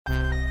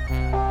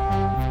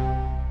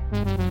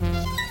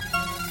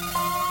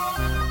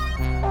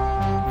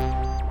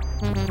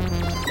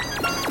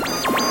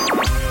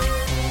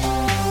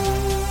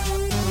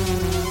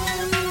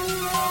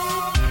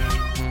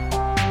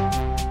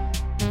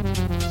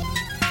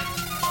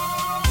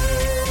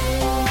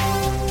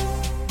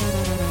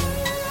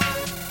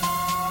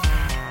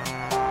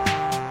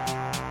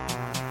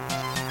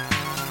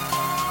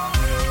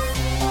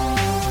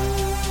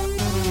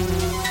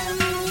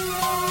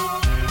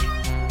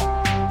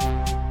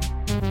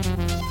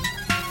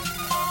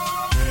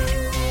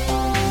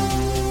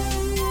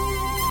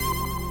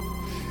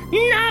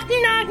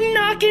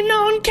knocking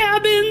on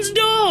cabin's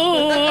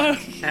door.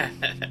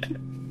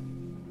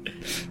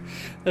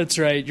 That's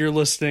right. You're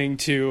listening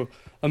to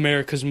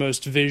America's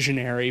most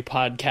visionary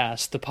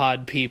podcast, The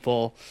Pod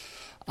People.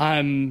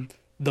 I'm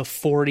the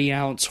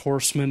 40-ounce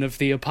horseman of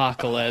the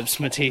apocalypse,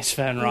 Matisse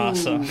Van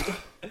Rossa.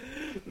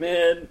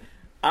 Man,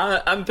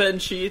 I'm Ben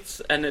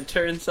Sheets, and it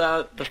turns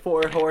out the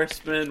 4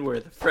 horsemen were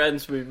the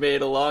friends we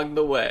made along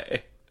the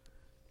way.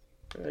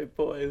 Right,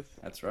 boys?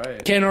 That's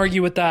right. Can't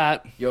argue with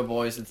that. Yo,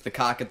 boys, it's the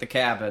cock at the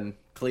cabin,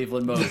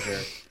 Cleveland Mosier.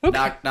 Okay.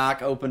 Knock,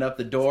 knock, open up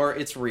the door,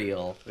 it's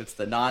real. It's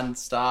the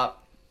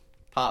non-stop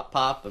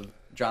pop of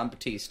John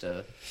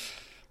Batista.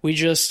 We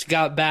just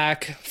got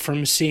back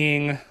from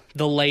seeing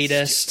the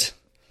latest...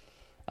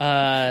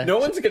 No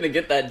one's gonna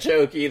get that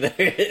joke either.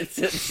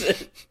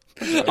 It's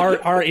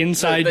our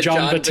inside the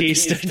John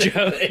Batista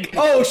joke. thing.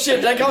 Oh,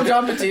 shit, did I call him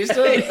John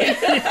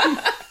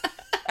Batista?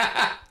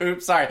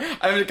 Oops, sorry.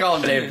 I'm going to call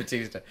him Dave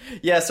Batista.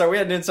 Yeah, so we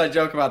had an inside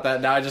joke about that.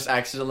 Now I just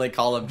accidentally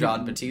call him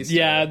John Batista.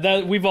 Yeah,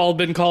 that we've all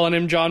been calling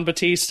him John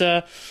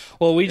Batista.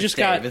 Well, It's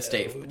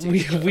Dave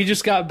Batista. we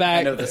just got back.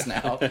 I know this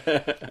now.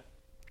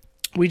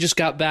 We just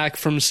got back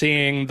from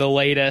seeing the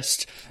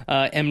latest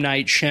M.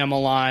 Night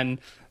Shyamalan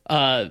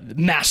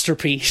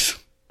masterpiece,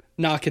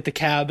 Knock at the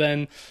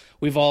Cabin.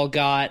 We've all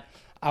got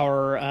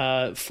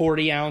our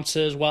 40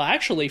 ounces. Well,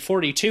 actually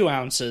 42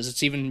 ounces.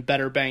 It's even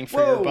better bang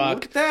for your buck.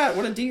 Look at that.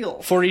 What a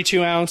deal.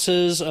 42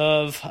 ounces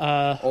of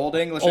Old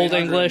English, Old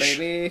 800, English.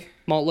 baby.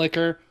 malt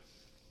liquor.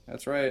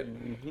 That's right.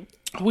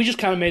 We just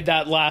kind of made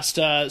that last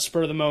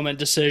spur-of-the-moment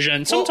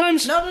decision.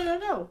 Sometimes... Well,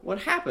 no. What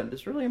happened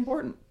is really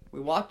important. We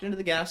walked into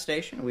the gas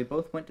station, and we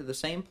both went to the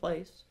same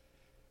place.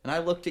 And I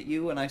looked at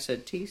you, and I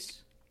said,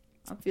 Tease,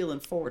 I'm feeling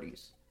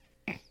 40s.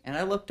 And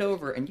I looked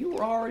over, and you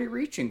were already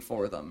reaching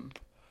for them.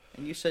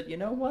 And you said, you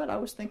know what? I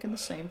was thinking the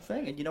same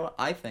thing. And you know what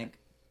I think?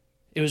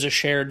 It was a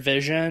shared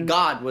vision.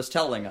 God was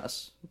telling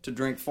us to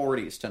drink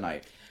 40s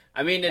tonight.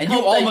 I mean, And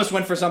you almost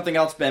went for something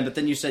else, Ben, but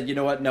then you said, you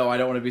know what? No, I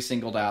don't want to be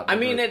singled out. I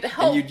mean, it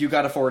helped. And you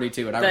got a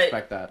 42, and I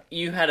respect that.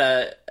 You had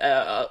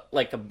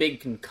a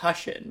big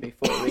concussion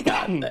before we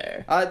got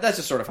there. That's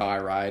just sort of how I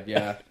ride,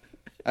 yeah.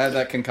 I have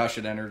that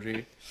concussion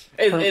energy.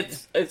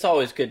 It's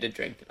always good to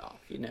drink it off,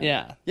 you know?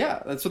 Yeah.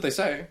 Yeah, that's what they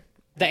say.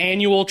 The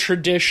annual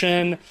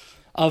tradition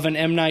of an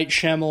M. Night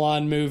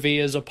Shyamalan movie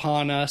is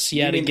upon us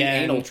yet You mean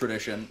again. the anal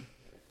tradition.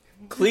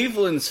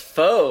 Cleveland's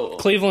foe.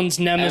 Cleveland's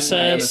nemesis,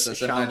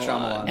 Nemesis, M. Night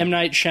Shyamalan. M.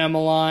 Night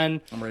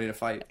Shyamalan. I'm ready to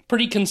fight.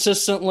 Pretty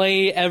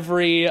consistently,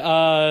 every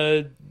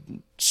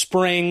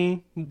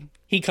spring,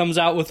 he comes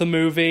out with a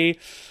movie.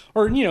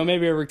 Or, you know,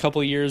 maybe every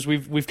couple of years.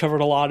 We've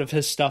covered a lot of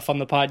his stuff on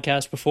the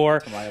podcast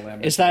before.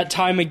 It's that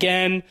time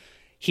again.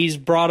 He's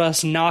brought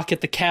us Knock at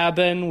the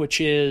Cabin,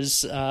 which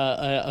is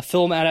a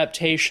film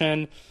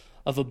adaptation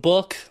of a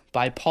book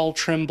by Paul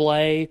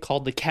Tremblay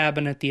called The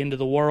Cabin at the End of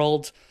the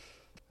World.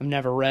 I've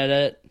never read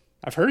it.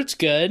 I've heard it's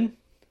good.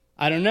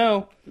 I don't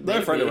know. My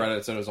friend that read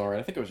it said it was alright.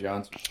 I think it was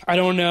Jan's. I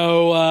don't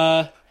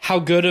know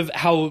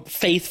how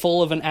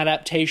faithful of an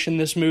adaptation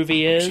this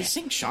movie is. I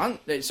think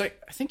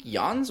I think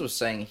Jans was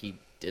saying he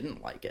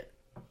didn't like it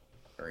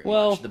very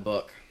Well- much, the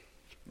book.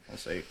 We'll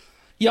see.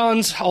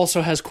 Jans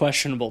also has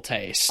questionable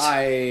taste.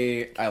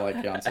 I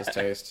like Jans'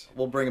 taste.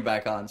 We'll bring him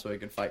back on so he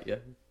can fight you.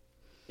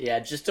 Yeah,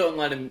 just don't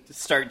let him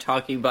start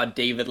talking about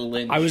David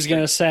Lynch. I was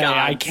gonna say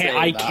I that's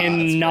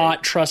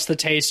cannot trust the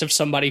taste of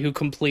somebody who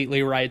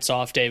completely writes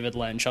off David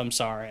Lynch. I'm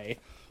sorry,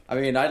 I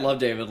mean, I love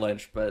David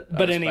Lynch, but I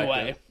respect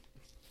anyway, it.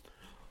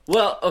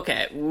 Well,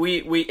 okay,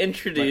 we Like, I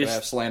introduced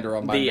have slander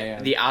on my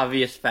man. the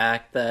obvious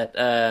fact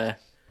that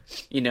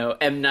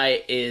M.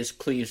 Night is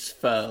Cleve's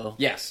foe.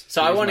 Yes.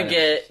 So I want to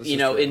get This is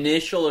true.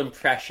 initial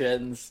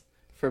impressions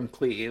from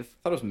Cleve.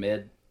 I thought it was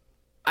mid.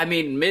 I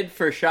mean, mid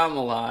for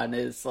Shyamalan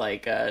is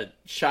like a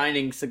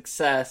shining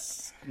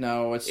success.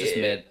 No, it's just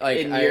mid. Like,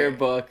 in your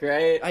book,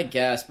 right? I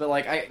guess, but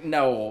like I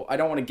don't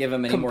want to give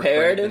him any more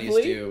credit than he's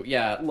Comparatively? due.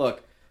 Yeah,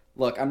 look,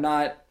 I'm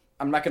not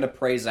going to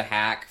praise a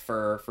hack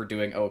for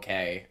doing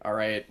okay. All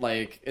right,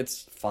 like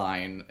it's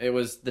fine. It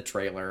was the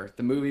trailer.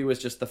 The movie was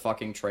just the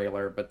fucking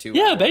trailer, but 2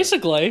 yeah, hours.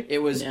 basically. It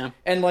was, Yeah.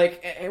 and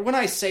like when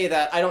I say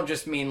that, I don't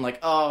just mean like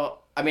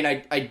I mean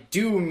I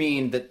do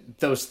mean that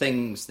those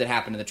things that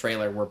happened in the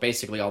trailer were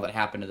basically all that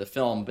happened in the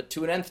film, but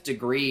to an nth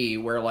degree,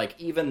 where like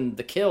even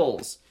the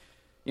kills.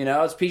 You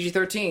know, it's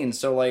PG-13,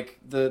 so, like,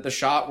 the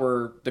shot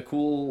where the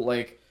cool,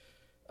 like,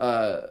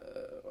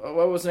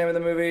 what was the name of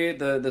the movie?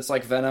 That's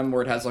like Venom,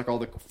 where it has, like, all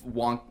the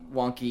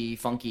wonky,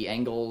 funky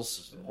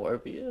angles.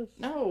 Morbius?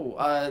 No,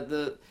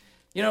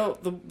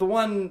 the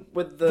one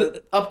with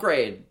the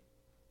Upgrade.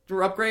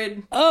 Remember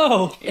Upgrade?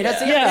 Oh, It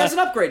has an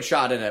Upgrade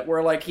shot in it,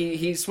 where, like,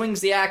 he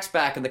swings the axe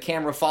back and the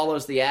camera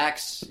follows the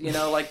axe, you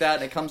know, like that,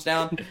 and it comes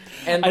down.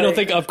 And I don't like,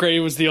 think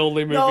Upgrade was the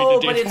only movie no,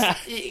 to do but that.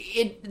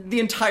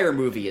 the entire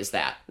movie is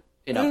that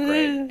in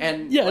Upgrade,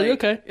 and yeah, like,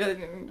 okay.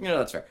 you know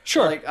that's fair.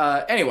 Sure. Like,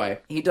 anyway,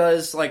 he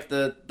does like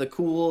the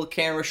cool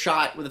camera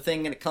shot with the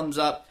thing, and it comes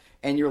up,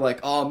 and you're like,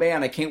 oh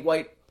man, I can't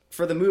wait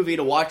for the movie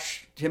to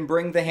watch him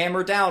bring the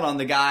hammer down on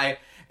the guy,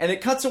 and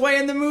it cuts away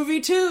in the movie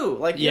too.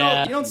 Like, you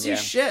don't see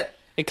shit.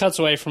 It cuts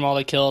away from all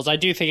the kills. I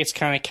do think it's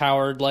kind of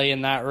cowardly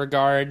in that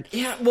regard.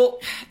 Yeah, well,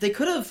 they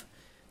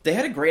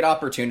had a great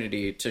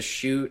opportunity to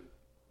shoot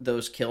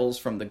those kills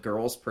from the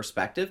girl's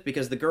perspective,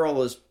 because the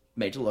girl is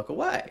made to look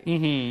away.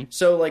 Mm-hmm.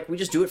 So, like, we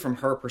just do it from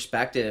her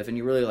perspective, and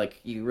you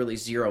really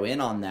zero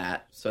in on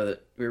that, so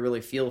that we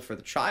really feel for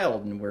the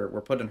child, and we're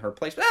put in her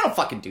place. But I don't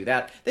fucking do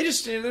that. They're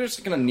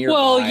just gonna nearby.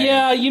 Well,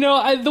 yeah,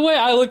 the way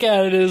I look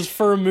at it is,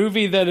 for a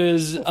movie that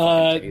is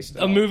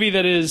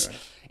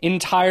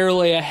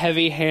entirely a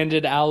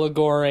heavy-handed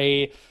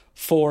allegory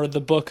for the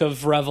Book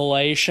of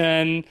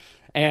Revelation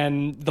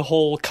and the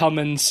whole come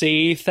and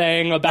see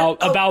thing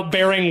about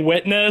bearing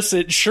witness,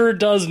 it sure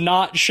does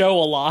not show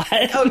a lot.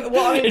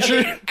 Well, I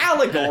mean,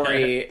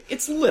 allegory,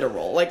 it's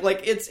literal.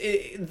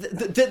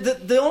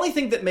 The only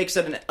thing that makes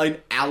it an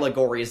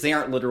allegory is they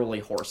aren't literally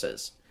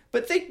horses.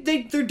 But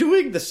they're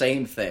doing the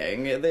same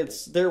thing.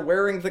 They're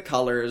wearing the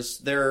colors.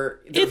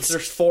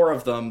 There's 4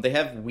 of them. They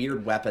have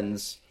weird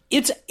weapons.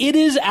 It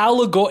is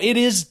allegory. It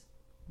is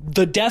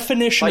the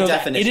definition By of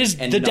definition, it is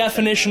and the nothing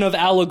definition else. of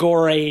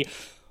allegory.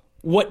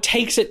 What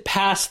takes it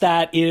past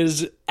that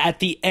is at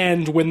the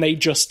end when they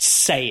just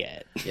say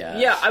it.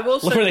 Yeah, I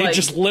will say, Where they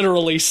just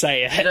literally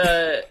say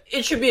it.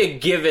 It should be a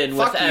given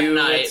with Fuck M. you,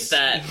 Night it's-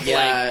 that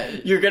yeah.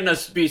 you're gonna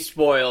be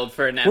spoiled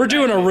for an M. We're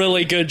doing Night a movie.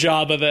 really good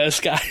job of this,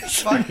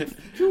 guys.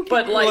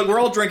 But like, Look, we're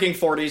all drinking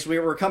 40s.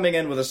 We're coming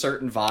in with a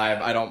certain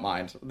vibe. I don't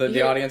mind. The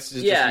Yeah, audience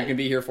is yeah. just, you can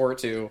be here for it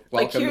too.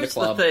 Welcome to the here's the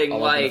club. thing,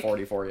 I'll open a like-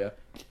 40 for you.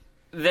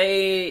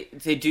 they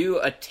do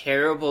a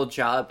terrible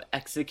job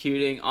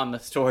executing on the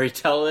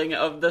storytelling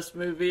of this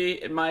movie,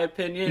 in my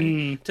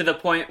opinion, to the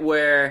point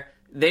where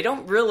they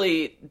don't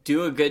really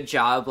do a good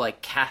job,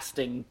 like,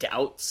 casting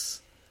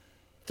doubts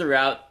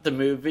throughout the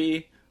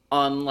movie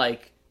on,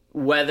 like,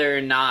 whether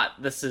or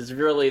not this is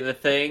really the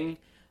thing.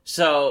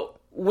 So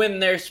when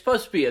there's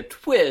supposed to be a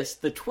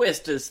twist, the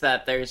twist is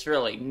that there's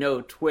really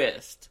no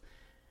twist.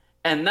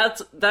 And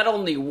that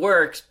only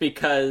works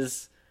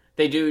because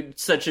they do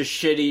such a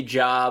shitty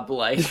job,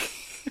 like,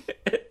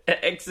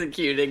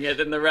 executing it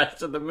in the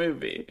rest of the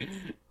movie.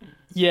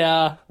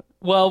 Yeah.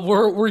 Well,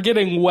 we're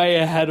getting way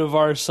ahead of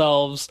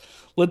ourselves.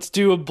 Let's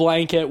do a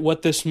blanket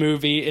what this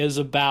movie is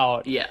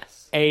about.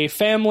 Yes. A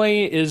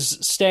family is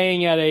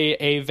staying at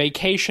a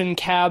vacation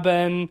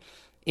cabin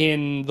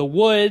in the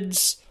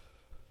woods.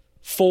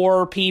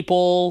 4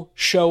 people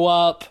show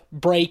up,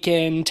 break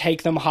in,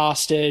 take them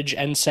hostage,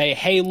 and say,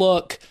 hey,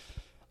 look,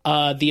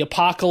 the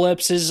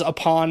apocalypse is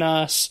upon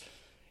us.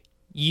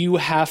 You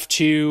have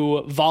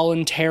to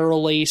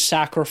voluntarily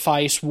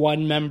sacrifice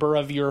one member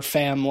of your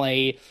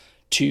family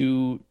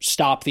to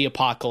stop the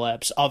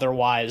apocalypse.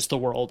 Otherwise, the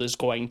world is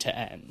going to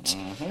end.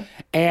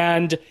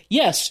 And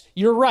yes,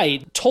 you're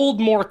right. Told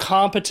more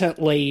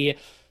competently,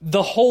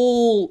 the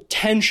whole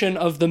tension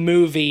of the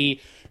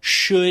movie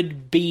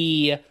should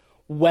be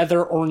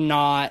whether or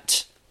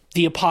not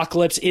the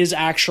apocalypse is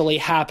actually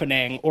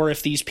happening or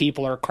if these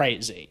people are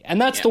crazy.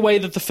 And that's the way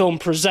that the film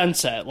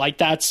presents it. Like,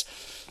 that's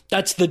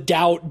the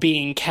doubt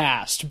being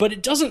cast. But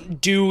it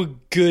doesn't do a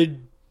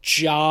good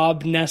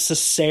job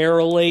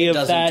necessarily of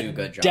doesn't that do a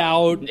good job.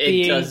 doubt It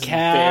being does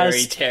cast.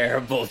 very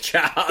terrible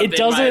job, It in my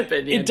doesn't.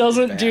 opinion. It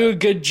doesn't Bad. do a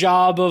good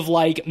job of,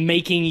 like,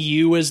 making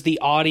you as the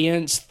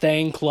audience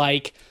think,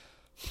 like,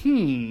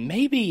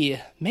 maybe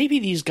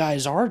these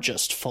guys are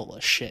just full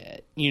of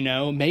shit. You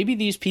know, maybe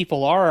these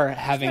people are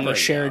having never a a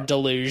shared doubt.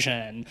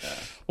 delusion.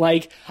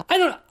 Like,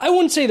 I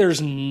wouldn't say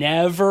there's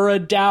never a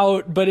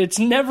doubt, but it's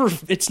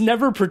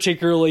never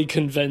particularly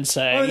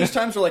convincing. Well, there's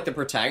times where, like, the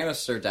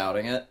protagonists are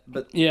doubting it,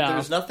 but Yeah.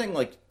 there's nothing,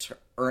 like, to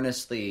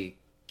earnestly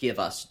give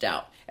us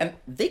doubt. And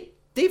they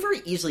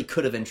very easily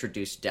could have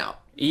introduced doubt.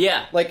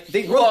 Yeah. Like,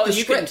 they wrote well, the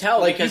you script. can tell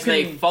Like, because you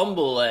they can-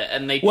 fumble it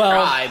and they Well-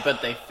 try,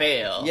 but they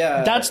fail.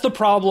 Yeah. That's the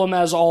problem,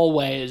 as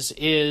always,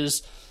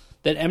 is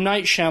that M.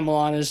 Night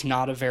Shyamalan is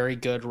not a very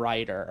good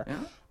writer.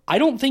 I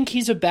don't think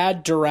he's a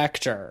bad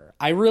director.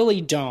 I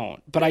really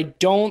don't. But I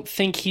don't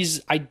think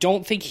he's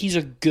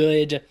a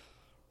good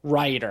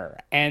writer.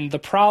 And the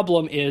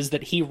problem is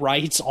that he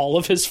writes all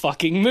of his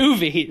fucking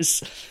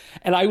movies.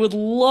 And I would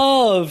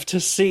love to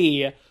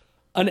see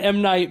an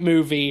M. Night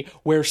movie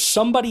where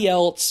somebody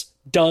else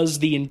does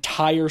the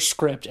entire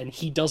script and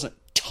he doesn't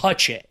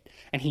touch it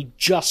and he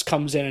just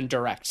comes in and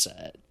directs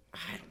it.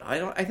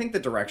 I think the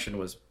direction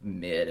was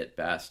mid at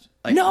best.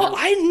 Like, No,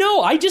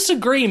 I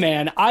disagree,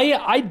 man.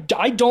 I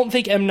don't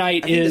think M.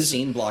 Night I think the is.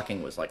 scene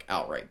blocking was, like,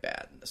 outright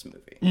bad in this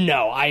movie.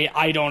 No,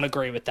 I don't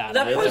agree with that.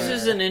 That either.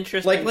 poses an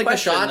interesting Like the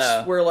question, shots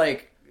though. where,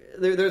 like,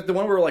 there's the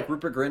one where, like,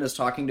 Rupert Grint is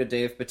talking to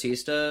Dave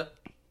Bautista.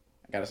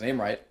 I got his name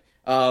right.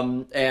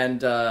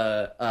 And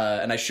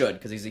I should,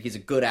 because he's a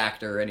good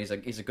actor and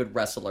he's a good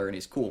wrestler and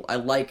he's cool. I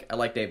like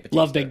Dave Bautista.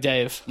 Love Big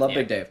Dave. Love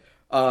Big Dave.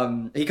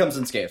 He comes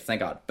unscathed, thank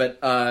God.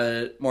 But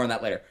more on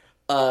that later.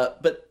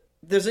 But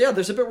there's a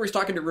bit where he's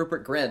talking to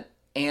Rupert Grint,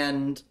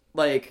 and,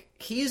 like,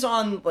 he's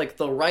on, like,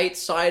 the right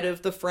side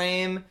of the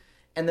frame,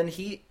 and then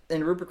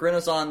Rupert Grint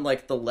is on,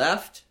 like, the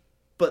left,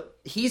 but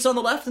he's on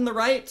the left and the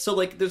right, so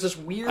like there's this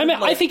weird. I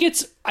mean, I think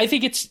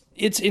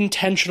it's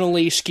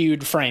intentionally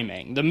skewed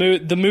framing. The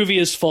movie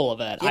is full of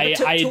it.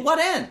 Yeah, to what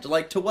end?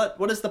 Like, to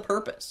what is the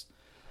purpose?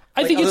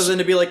 I think other than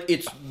to be like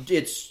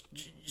it's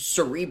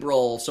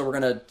cerebral, so we're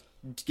gonna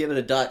give it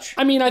a Dutch.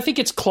 I mean, I think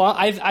it's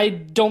I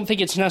don't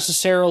think it's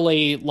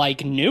necessarily like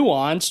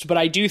nuanced, but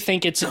I do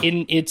think it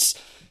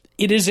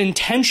is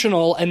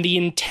intentional, and the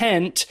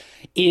intent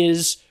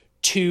is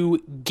to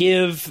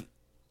give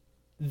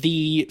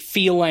the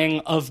feeling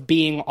of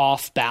being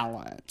off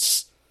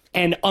balance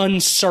and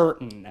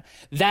uncertain.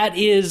 That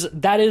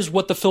is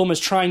what the film is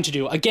trying to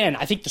do. Again,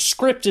 I think the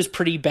script is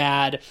pretty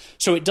bad,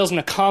 so it doesn't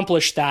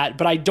accomplish that,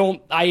 but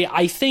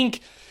I think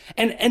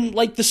and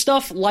like the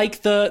stuff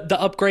like the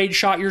upgrade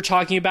shot you're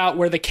talking about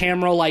where the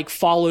camera like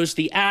follows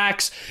the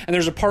axe, and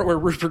there's a part where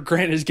Rupert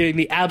Grint is getting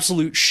the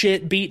absolute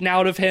shit beaten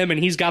out of him and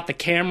he's got the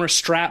camera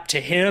strapped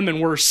to him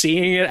and we're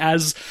seeing it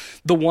as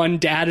the one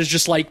dad is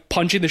just like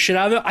punching the shit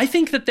out of him. I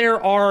think that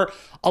there are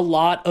a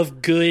lot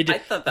of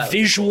good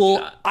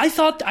visual. I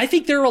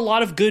think there are a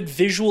lot of good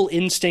visual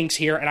instincts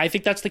here, and I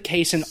think that's the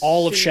case in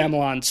all of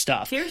Shyamalan's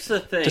stuff. Here's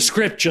the thing: the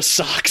script just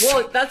sucks.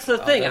 Well, that's the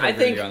thing. I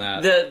think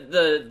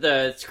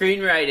the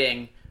screenwriting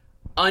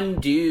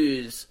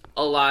undoes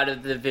a lot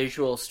of the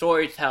visual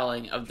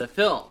storytelling of the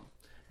film,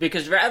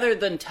 because rather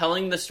than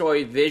telling the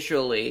story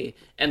visually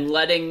and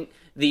letting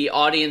the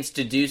audience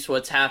deduce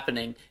what's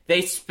happening,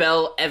 they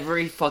spell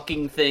every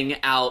fucking thing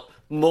out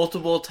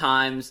multiple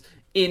times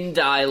in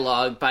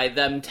dialogue by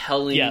them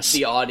telling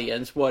the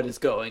audience what is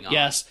going on.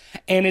 Yes,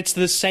 and it's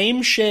the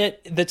same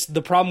shit that's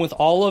the problem with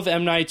all of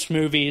M. Night's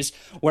movies,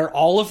 where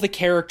all of the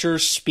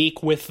characters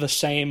speak with the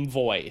same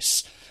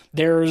voice.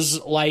 There's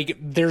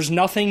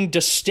nothing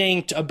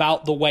distinct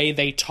about the way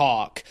they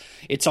talk.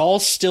 It's all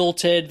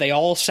stilted, they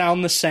all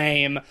sound the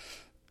same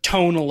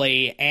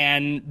tonally,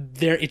 and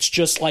it's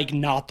just like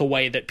not the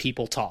way that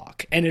people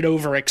talk, and it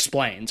over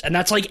explains. And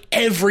that's like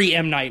every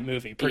M. Night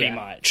movie pretty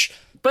much.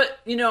 But,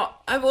 you know,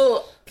 I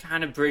will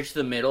kind of bridge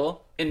the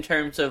middle in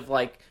terms of,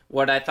 like,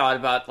 what I thought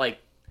about, like,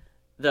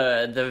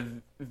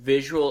 the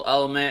visual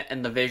element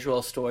and the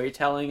visual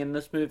storytelling in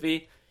this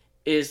movie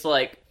is,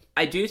 like,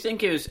 I do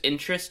think it was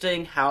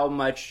interesting how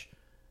much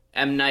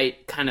M.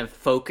 Night kind of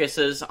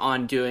focuses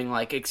on doing,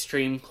 like,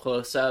 extreme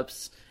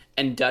close-ups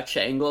and Dutch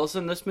angles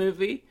in this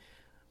movie,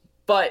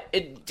 but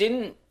it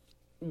didn't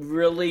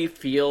really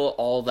feel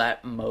all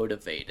that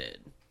motivated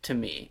to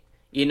me.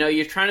 You know,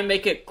 you're trying to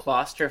make it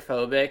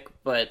claustrophobic,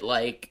 but,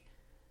 like,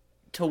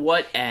 to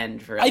what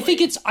end, really? I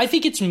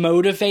think it's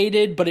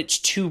motivated, but it's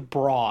too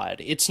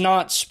broad. It's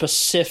not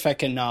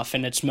specific enough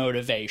in its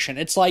motivation.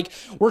 It's like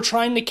we're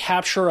trying to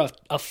capture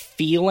a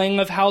feeling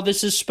of how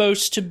this is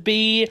supposed to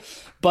be,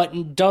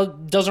 but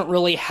doesn't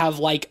really have,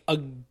 like, a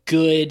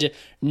good,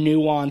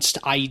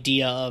 nuanced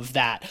idea of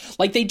that.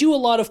 Like, they do a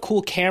lot of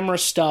cool camera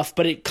stuff,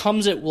 but it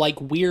comes at, like,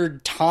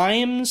 weird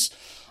times.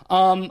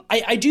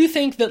 I do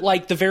think that,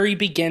 like, the very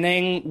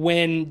beginning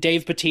when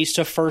Dave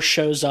Bautista first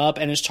shows up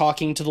and is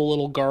talking to the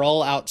little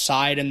girl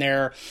outside and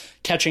they're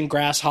catching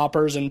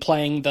grasshoppers and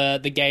playing the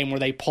game where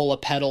they pull a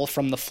petal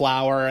from the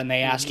flower and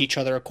they ask each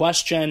other a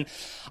question,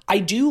 I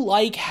do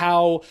like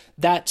how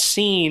that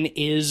scene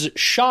is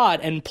shot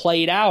and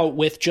played out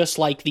with just,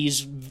 like,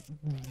 these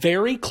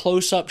very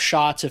close-up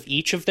shots of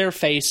each of their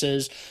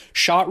faces,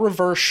 shot,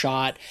 reverse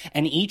shot,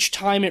 and each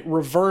time it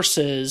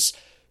reverses,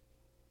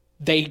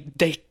 they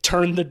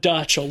turn the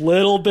Dutch a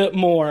little bit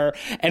more,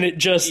 and it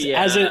just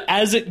as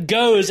it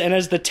goes and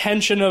as the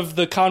tension of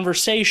the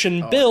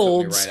conversation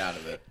builds, right out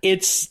of it.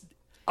 It's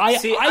I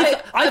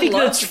think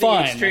that's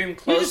fun. Extreme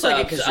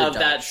close-ups of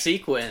that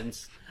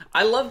sequence.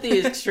 I love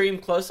the extreme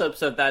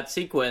close-ups of that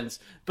sequence,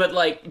 but,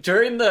 like,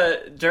 during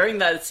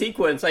that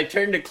sequence, I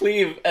turned to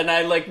Cleve and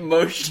I, like,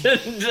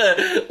 motioned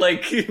to,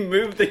 like,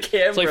 move the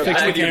camera like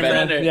back the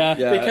camera. Yeah.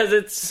 because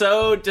it's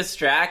so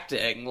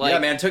distracting. Like, yeah,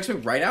 man, it takes me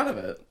right out of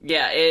it.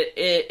 Yeah,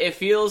 it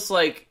feels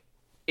like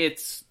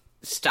it's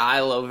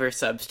style over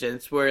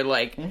substance, where,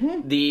 like,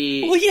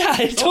 the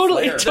it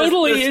totally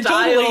the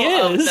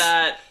style is. of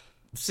that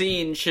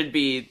scene should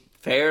be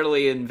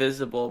fairly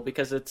invisible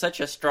because it's such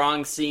a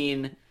strong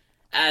scene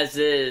as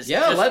is. Yeah,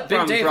 just let Big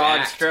from Dave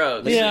broad act.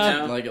 strokes. Yeah.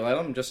 You know? Like, let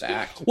him just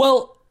act.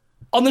 Well,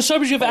 on the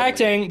subject of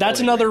acting, that's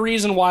another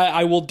reason why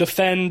I will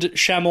defend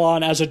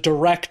Shyamalan as a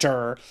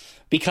director,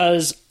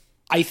 because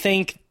I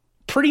think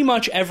pretty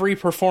much every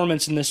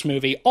performance in this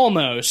movie,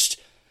 almost,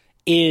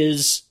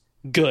 is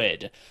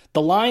good.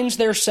 The lines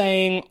they're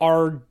saying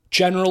are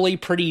generally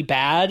pretty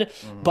bad,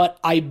 but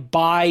I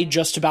buy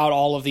just about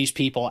all of these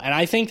people. And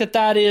I think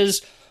that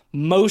is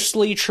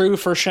mostly true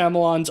for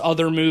Shyamalan's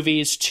other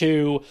movies,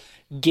 to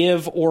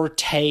give or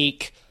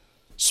take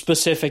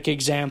specific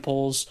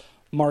examples.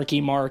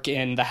 Marky Mark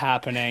in The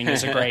Happening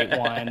is a great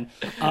one.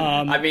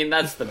 I mean,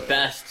 that's the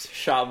best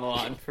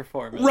Shyamalan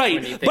performance.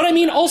 Right, but I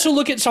mean, also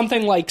look at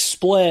something like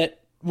Split,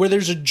 where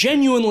there's a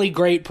genuinely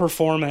great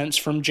performance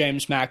from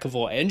James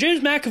McAvoy. And James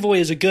McAvoy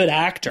is a good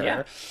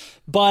actor,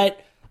 but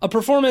a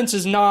performance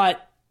is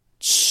not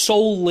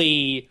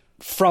solely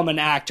from an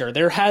actor.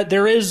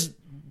 There is,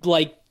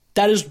 like,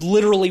 That is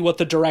literally what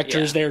the director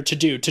is there to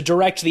do, to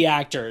direct the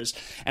actors.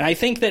 And I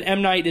think that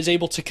M. Night is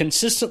able to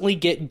consistently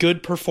get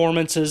good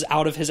performances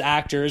out of his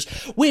actors,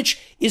 which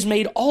is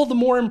made all the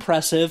more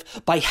impressive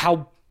by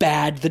how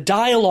bad the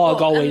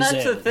dialogue always is. And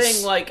that's the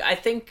thing, like, I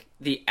think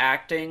the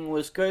acting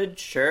was good,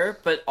 sure,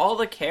 but all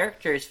the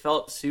characters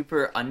felt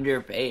super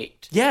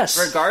underbaked. Yes.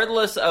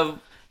 Regardless of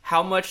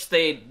how much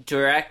they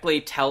directly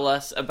tell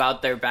us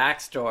about their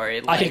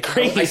backstory. I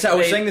agree. I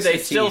was saying this they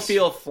to still Tease.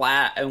 feel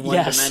flat and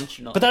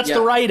one-dimensional. But that's the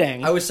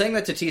writing. I was saying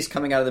that to Tease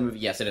coming out of the movie.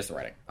 Yes, it is the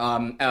writing.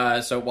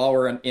 So while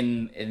we're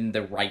in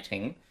the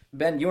writing,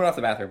 Ben, you went off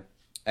the bathroom,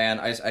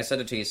 and I said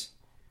to Tease,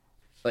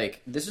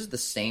 like, this is the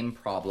same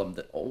problem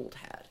that Old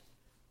had,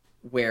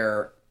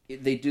 where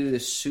they do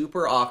this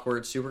super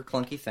awkward, super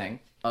clunky thing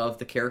of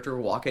the character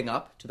walking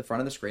up to the front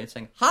of the screen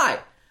saying, "Hi,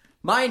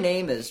 my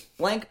name is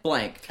blank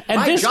blank. And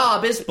my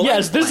job is blank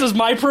Yes, this blank." is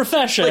my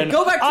profession. Like,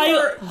 go back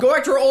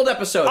to our old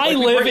episode. I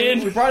Like, live we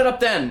in- brought it up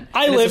then.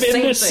 I And live it's the in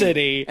same this thing.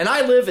 city. And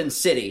I live in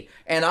city.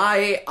 And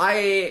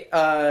I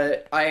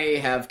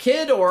have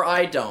kid or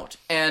I don't.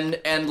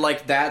 And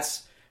like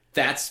that's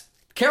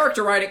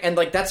character writing, and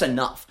like that's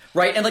enough.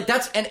 Right? And like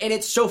that's and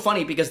it's so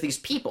funny because these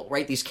people,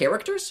 right, these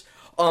characters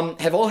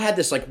have all had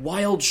this like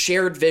wild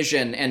shared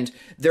vision, and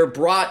they're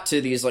brought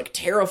to these like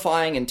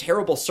terrifying and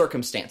terrible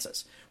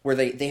circumstances where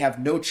they have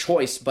no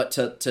choice but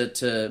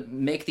to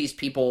make these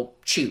people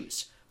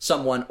choose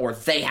someone, or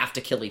they have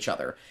to kill each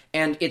other.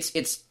 And it's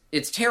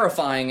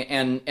terrifying,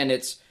 and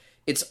it's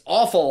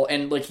awful,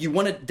 and like they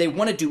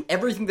want to do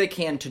everything they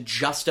can to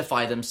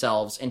justify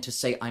themselves and to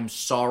say, "I'm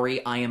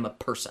sorry, I am a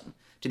person,"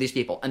 to these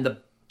people. And the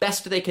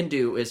best they can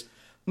do is,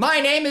 "My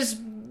name is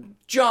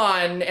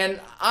John, and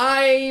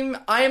I'm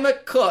a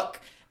cook,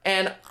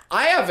 and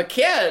I have a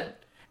kid."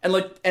 And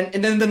like, and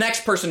then the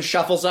next person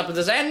shuffles up and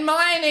says, "And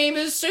my name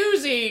is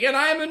Susie, and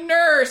I'm a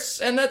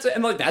nurse," and that's it.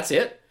 And like, that's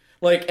it.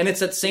 Like, and it's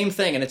that same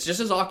thing, and it's just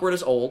as awkward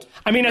as Old.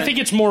 I mean, I think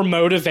it's more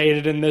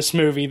motivated in this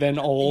movie than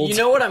Old. You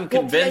know what I'm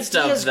convinced the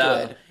of, idea's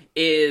though, good.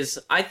 is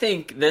I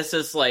think this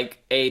is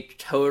like a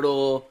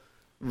total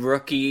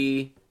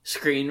rookie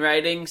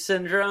screenwriting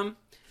syndrome.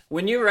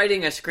 When you're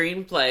writing a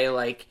screenplay,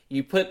 like,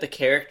 you put the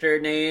character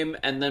name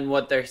and then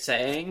what they're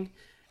saying,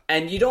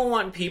 and you don't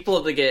want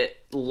people to get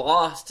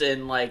lost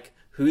in, like,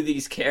 who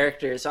these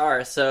characters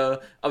are.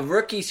 So a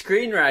rookie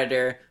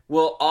screenwriter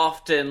will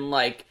often,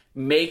 like,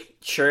 make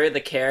sure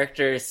the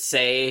characters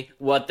say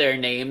what their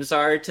names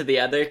are to the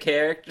other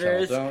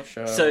characters. Don't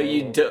show. So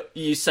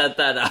you set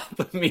that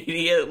up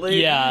immediately.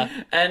 Yeah.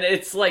 And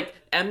it's like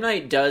M.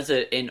 Night does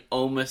it in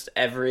almost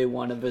every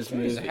one of his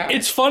movies.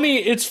 It's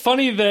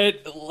funny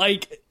that,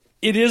 like,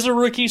 it is a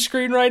rookie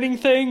screenwriting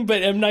thing,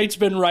 but M. Night's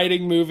been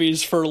writing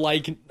movies for,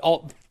 like,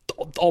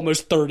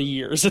 almost 30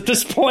 years at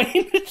this point.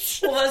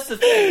 Well, that's the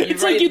thing. You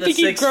It's write like you The think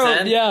you'd Sixth grow-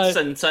 Sense, yeah.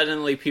 and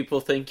suddenly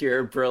people think you're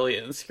a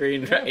brilliant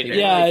screenwriter.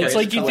 Yeah, it's it's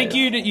like you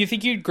totally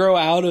think you'd grow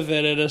out of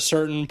it at a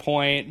certain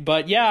point.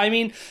 But yeah, I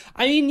mean,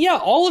 yeah,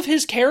 all of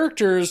his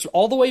characters,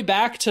 all the way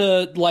back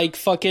to like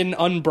fucking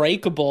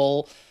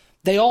Unbreakable,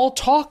 they all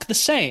talk the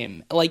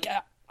same. Like,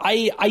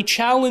 I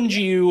challenge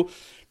you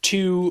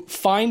to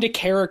find a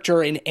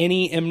character in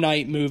any M.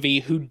 Night movie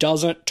who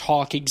doesn't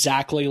talk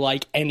exactly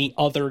like any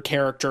other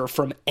character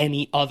from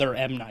any other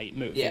M. Night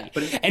movie. Yeah,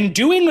 and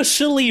doing a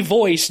silly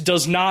voice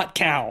does not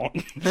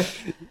count.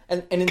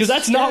 and Because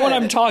that's not what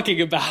I'm instead-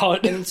 talking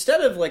about. And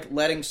instead of like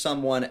letting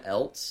someone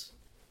else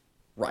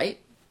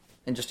write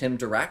and just him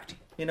direct,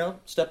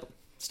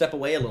 step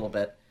away a little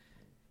bit,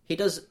 he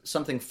does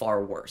something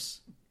far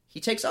worse.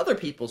 He takes other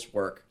people's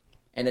work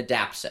and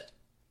adapts it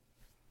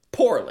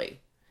poorly.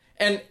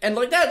 And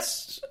like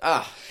that's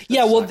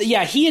Yeah, well, sucks.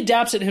 yeah, he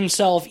adapts it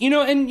himself.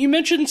 And you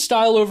mentioned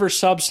style over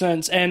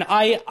substance, and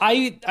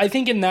I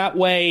think in that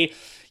way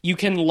you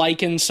can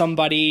liken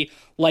somebody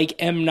like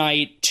M.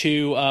 Night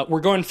to we're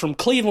going from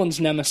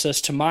Cleveland's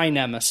nemesis to my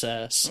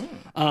nemesis,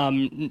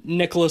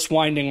 Nicholas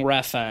Winding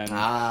Refn.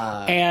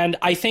 And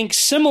I think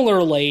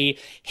similarly,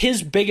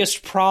 his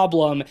biggest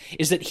problem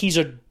is that he's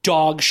a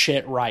dog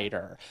shit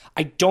writer.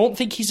 I don't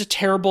think he's a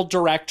terrible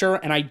director,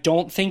 and I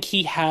don't think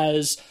he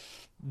has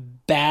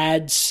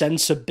bad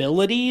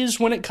sensibilities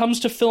when it comes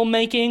to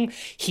filmmaking.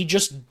 He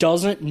just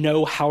doesn't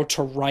know how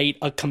to write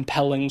a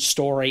compelling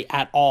story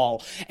at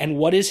all. And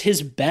what is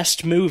his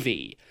best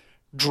movie?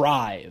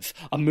 Drive,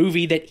 a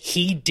movie that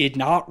he did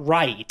not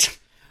write.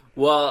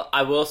 Well,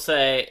 I will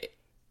say,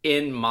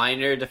 in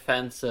minor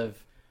defense of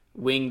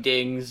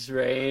Wingding's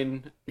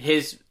reign,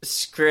 his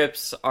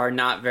scripts are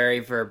not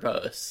very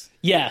verbose.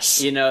 Yes.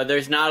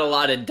 There's not a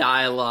lot of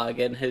dialogue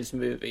in his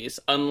movies,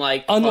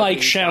 unlike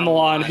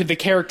Shyamalan, who the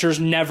characters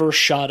never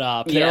shut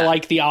up. They're Yeah.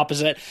 like the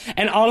opposite.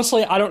 And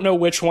honestly, I don't know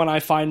which one I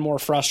find more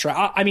frustrating.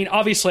 I mean,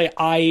 obviously,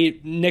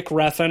 Nick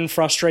Refn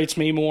frustrates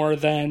me more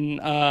than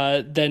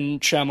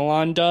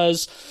Shyamalan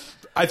does.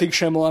 I think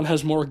Shyamalan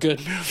has more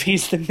good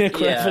movies than Nick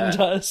Refn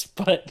does,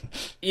 but...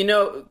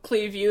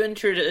 Cleve, you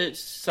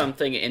introduced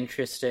something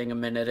interesting a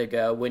minute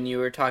ago when you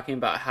were talking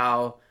about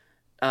how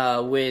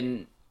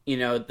when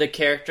the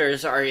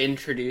characters are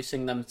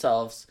introducing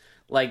themselves,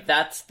 like,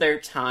 that's their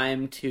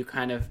time to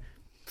kind of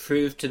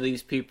prove to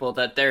these people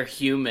that they're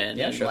human.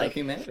 Yeah, and show like,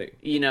 their humanity.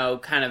 You know,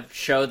 kind of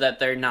show that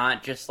they're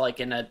not just like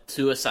in a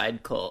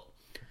suicide cult.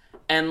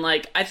 And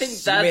like, I think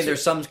that's... You mean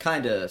there's some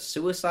kind of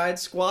suicide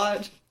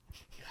squad?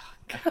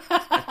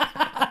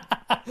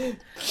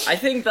 I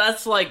think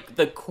that's like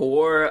the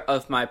core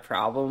of my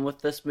problem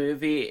with this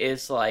movie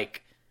is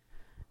like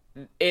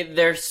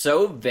they're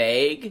so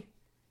vague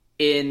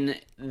in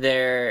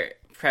their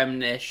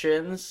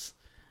premonitions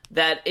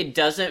that it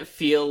doesn't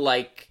feel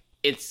like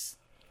it's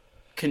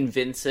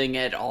convincing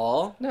at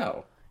all.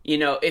 No. You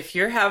know, if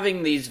you're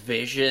having these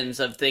visions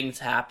of things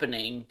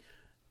happening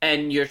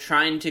and you're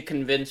trying to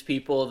convince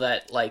people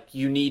that like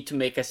you need to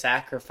make a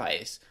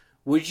sacrifice,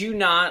 would you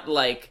not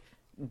like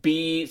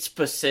be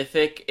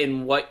specific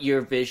in what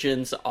your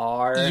visions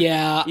are?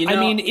 Yeah, you know? I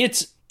mean,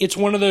 it's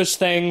one of those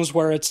things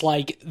where it's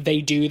like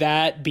they do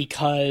that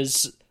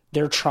because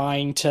they're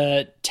trying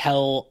to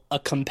tell a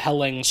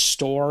compelling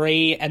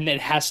story, and it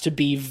has to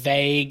be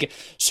vague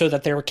so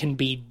that there can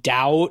be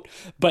doubt.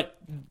 But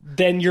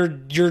then you're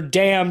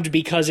damned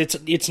because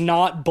it's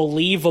not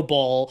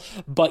believable,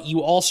 but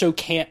you also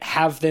can't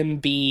have them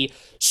be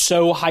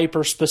so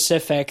hyper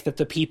specific that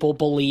the people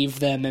believe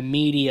them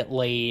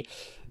immediately.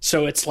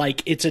 So it's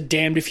like, it's a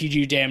damned if you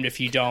do, damned if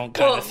you don't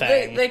kind of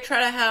thing. They try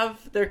to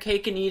have their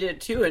cake and eat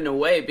it too, in a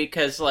way,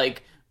 because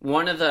like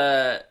one of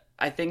the,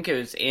 I think it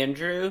was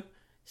Andrew,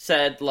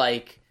 said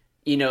like,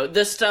 you know,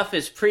 this stuff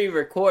is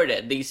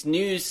pre-recorded. These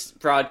news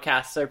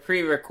broadcasts are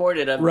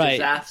pre-recorded of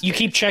disasters. You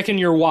keep checking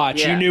your watch.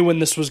 Yeah. You knew when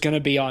this was going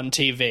to be on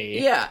TV.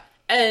 Yeah,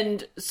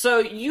 and so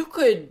you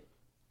could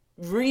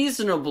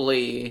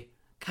reasonably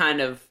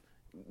kind of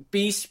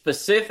be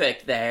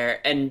specific there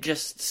and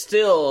just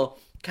still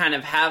kind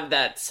of have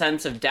that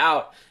sense of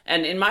doubt.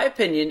 And in my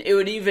opinion, it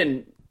would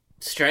even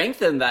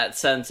strengthen that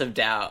sense of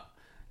doubt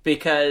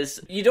because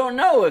you don't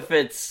know if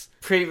it's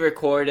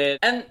pre-recorded.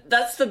 And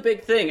that's the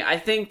big thing. I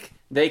think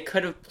they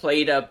could have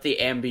played up the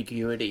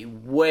ambiguity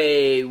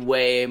way,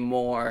 way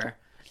more.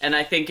 And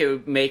I think it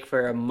would make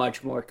for a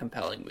much more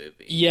compelling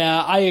movie.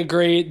 Yeah, I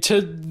agree.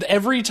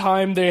 Every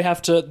time they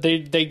have to,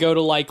 they go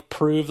to like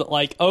prove that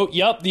like, oh,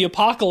 yep, the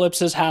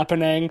apocalypse is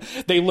happening.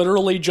 They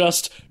literally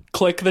just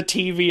click the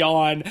TV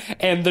on,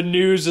 and the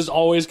news is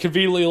always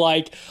conveniently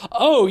like,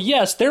 oh,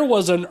 yes, there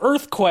was an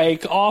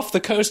earthquake off the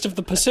coast of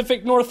the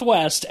Pacific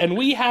Northwest, and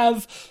we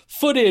have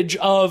footage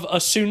of a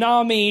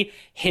tsunami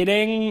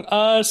hitting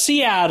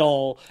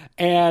Seattle,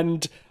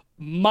 and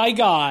my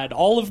God,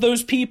 all of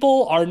those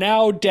people are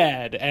now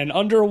dead and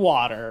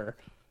underwater.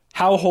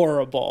 How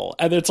horrible.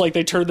 And it's like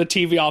they turn the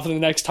TV off, and the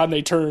next time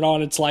they turn it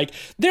on, it's like,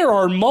 there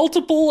are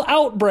multiple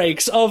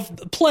outbreaks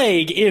of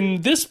plague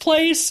in this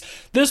place, and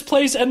this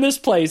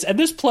place. And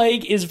this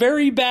plague is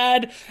very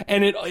bad,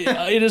 and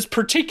it is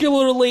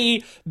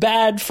particularly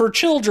bad for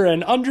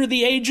children under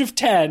the age of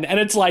 10. And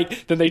it's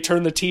like, then they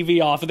turn the TV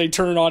off, and they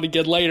turn it on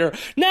again later.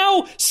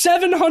 Now,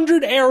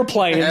 700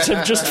 airplanes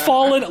have just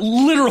fallen,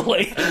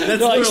 literally.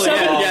 That's like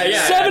literally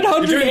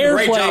 700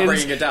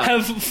 airplanes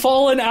have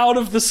fallen out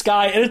of the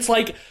sky, and it's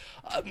like,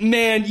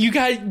 man, you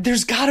guys,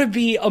 there's gotta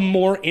be a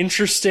more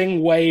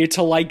interesting way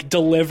to like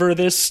deliver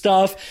this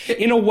stuff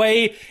in a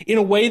way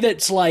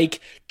that's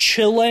like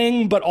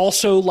chilling, but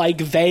also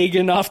like vague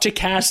enough to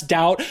cast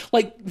doubt.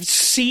 Like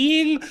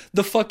seeing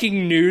the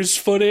fucking news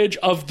footage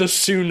of the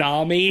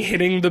tsunami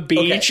hitting the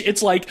beach,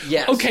 it's like,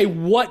 okay,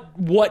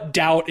 what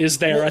doubt is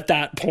there at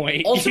that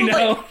point? Also, you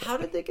know? like, how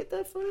did they get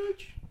that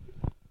footage?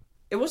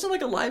 It wasn't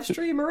like a live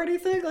stream or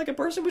anything. Like a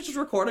person was just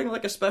recording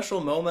like a special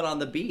moment on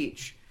the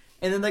beach.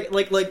 And then,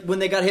 like when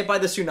they got hit by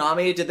the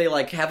tsunami, did they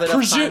like have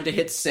enough time to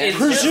hit send?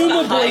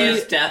 Presumably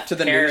to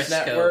the news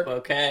network.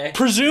 Okay.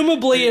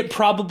 Presumably, it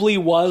probably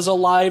was a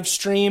live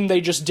stream.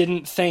 They just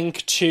didn't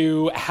think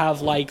to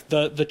have like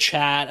the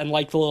chat and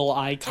like the little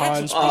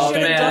icons. Oh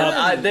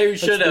man, they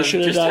should have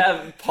just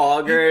have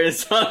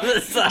poggers on the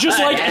side. Just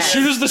like as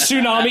soon as the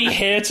tsunami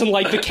hits and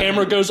like the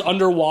camera goes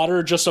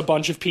underwater, just a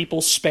bunch of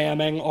people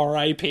spamming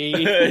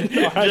R.I.P.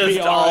 Just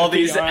all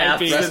these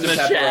F's in the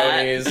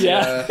chat.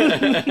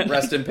 Yeah.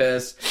 Rest in piss.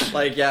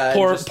 Like, yeah.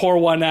 Pour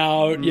one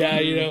out. Yeah,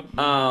 you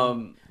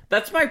know.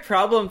 That's my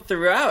problem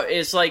throughout,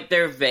 is like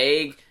they're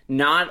vague,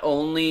 not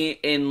only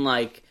in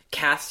like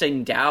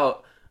casting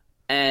doubt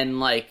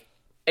and like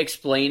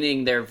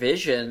explaining their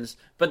visions,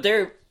 but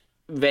they're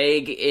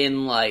vague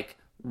in like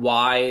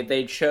why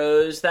they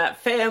chose that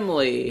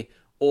family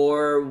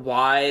or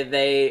why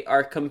they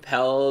are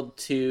compelled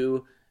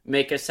to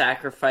make a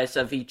sacrifice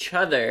of each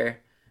other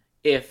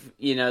if,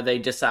 you know, they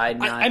decide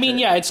not I mean,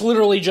 yeah, it's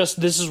literally just,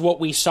 this is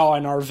what we saw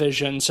in our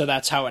vision, so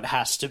that's how it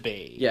has to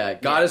be. Yeah,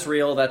 God is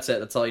real, that's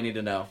it. That's all you need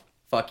to know.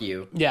 Fuck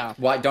you. Yeah.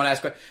 Why? Don't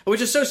ask questions. Which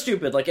is so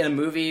stupid. Like, in a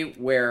movie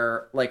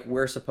where, like,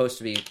 we're supposed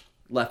to be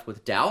left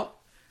with doubt,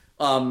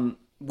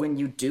 when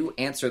you do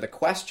answer the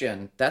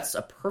question, that's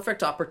a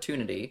perfect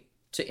opportunity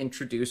to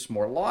introduce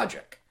more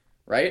logic,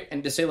 right?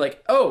 And to say,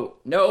 like, oh,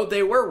 no,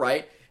 they were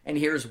right, and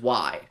here's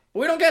why.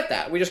 We don't get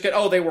that. We just get,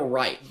 oh, they were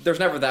right. There's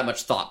never that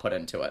much thought put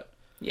into it.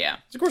 Yeah.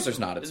 Of course there's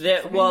not.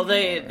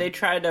 They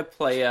tried to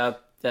play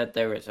up that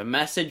there was a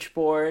message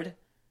board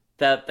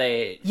that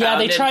they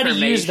they try to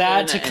use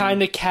that to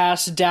kind of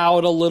cast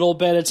doubt a little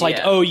bit. It's like,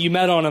 oh, you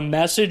met on a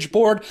message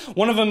board.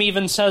 One of them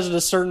even says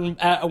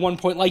at one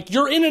point, like,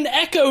 you're in an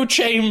echo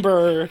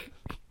chamber.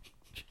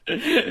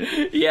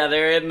 Yeah,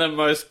 they're in the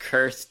most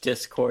cursed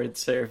Discord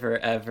server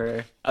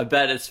ever. I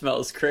bet it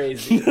smells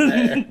crazy in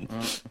there.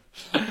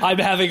 I'm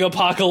having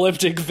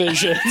apocalyptic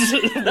visions.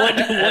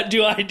 What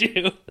do I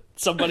do?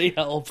 Somebody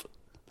help.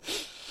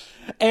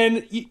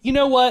 And you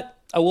know what?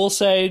 I will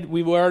say,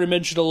 we already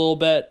mentioned a little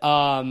bit,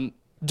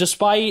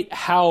 despite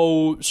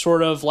how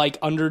sort of like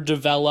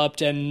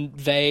underdeveloped and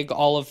vague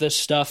all of this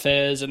stuff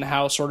is and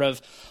how sort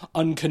of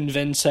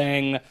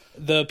unconvincing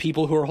the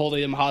people who are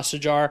holding them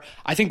hostage are,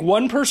 I think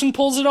one person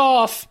pulls it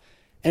off,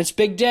 and it's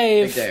Big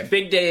Dave.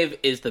 Big Dave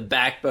is the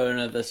backbone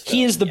of this film.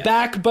 He is the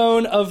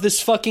backbone of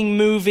this fucking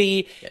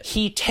movie. Yes.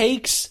 He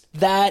takes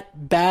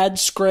that bad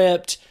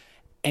script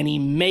and he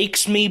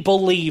makes me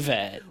believe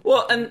it.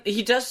 Well, and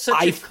he does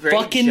such a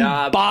great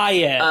job buy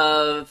it.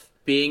 Of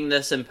being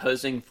this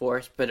imposing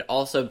force, but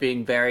also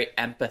being very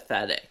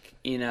empathetic,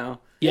 you know?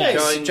 Yeah,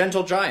 he's a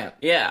gentle giant.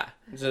 Yeah.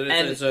 It's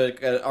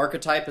an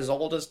archetype as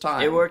old as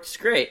time. It works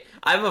great.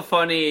 I have a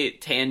funny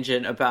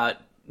tangent about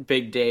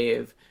Big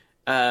Dave.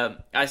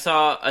 I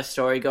saw a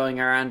story going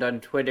around on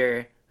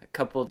Twitter a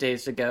couple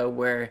days ago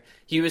where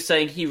he was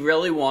saying he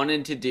really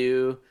wanted to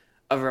do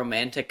a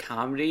romantic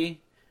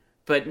comedy,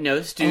 but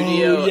no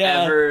studio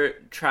ever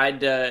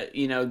tried to,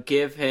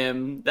 give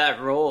him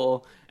that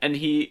role. And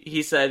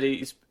he said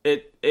it's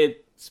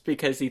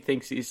because he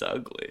thinks he's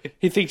ugly.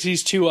 He thinks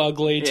he's too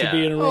ugly to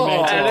be in a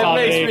romantic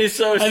comedy. And it makes me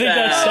so sad. I think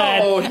that's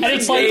sad. And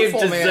it's Dave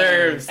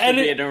deserves to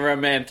be in a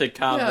romantic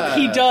comedy. Yeah,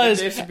 he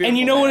does. And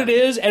you know what it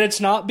is? And it's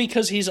not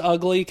because he's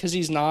ugly, because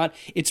he's not.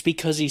 It's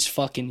because he's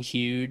fucking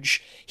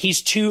huge.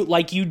 He's too,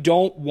 you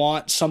don't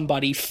want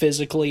somebody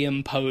physically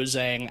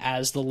imposing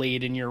as the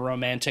lead in your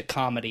romantic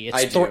comedy.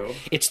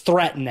 It's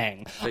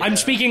threatening. But I'm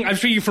speaking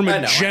from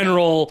a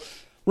general...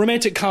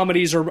 Romantic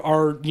comedies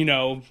are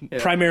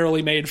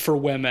primarily made for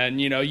women.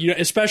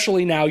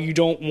 Especially now, you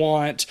don't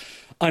want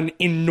an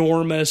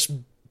enormous,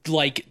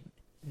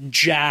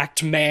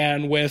 jacked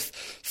man with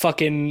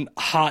fucking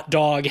hot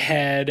dog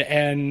head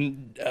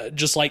and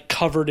just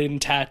covered in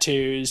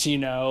tattoos.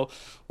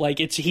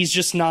 He's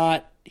just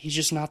not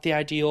the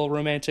ideal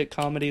romantic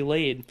comedy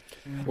lead.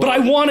 But I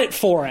want it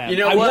for him.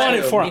 I want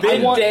it for him.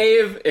 Big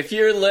Dave, if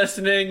you're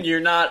listening, you're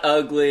not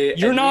ugly.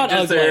 You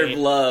deserve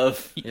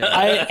love.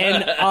 Yeah.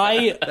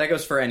 That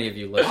goes for any of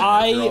you listeners.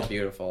 You're all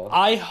beautiful.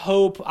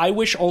 I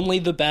wish only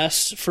the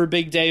best for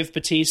Big Dave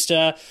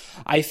Bautista.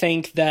 I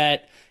think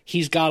that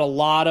he's got a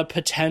lot of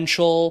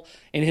potential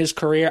in his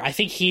career. I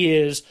think he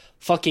is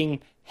fucking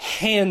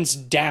hands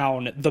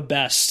down the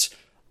best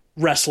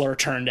wrestler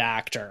turned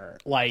actor.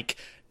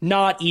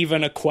 Not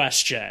even a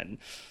question,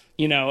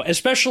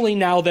 especially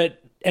now that,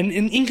 and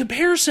in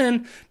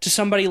comparison to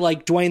somebody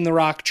like Dwayne The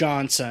Rock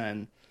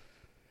Johnson,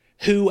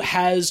 who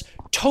has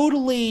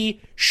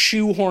totally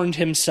shoehorned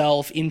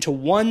himself into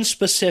one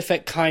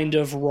specific kind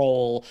of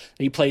role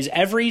that he plays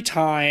every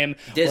time.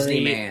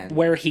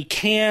 Where he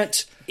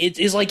can't, it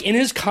is in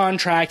his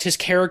contract, his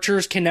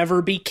characters can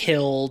never be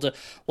killed.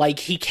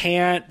 He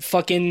can't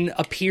fucking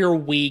appear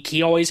weak.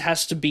 He always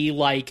has to be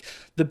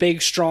the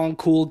big, strong,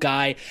 cool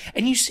guy.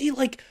 And you see,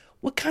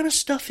 what kind of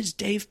stuff is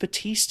Dave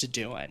Bautista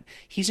doing?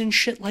 He's in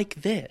shit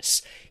like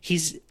this.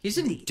 He's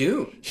in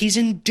Dune. He's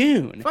in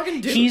Dune.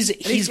 Fucking Dune.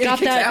 He's got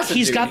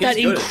that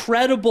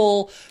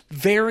incredible,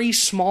 very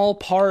small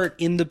part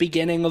in the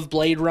beginning of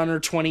Blade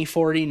Runner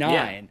 2049.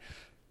 Yeah.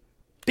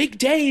 Big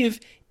Dave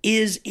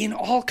is in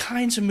all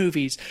kinds of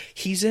movies.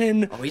 He's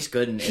in... Oh, he's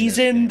good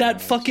in that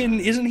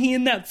fucking... Isn't he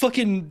in that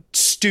fucking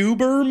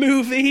Stuber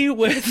movie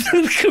with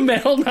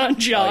Kumail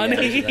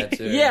Nanjiani?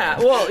 Yeah,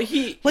 well,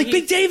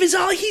 Big Dave is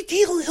all...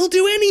 He'll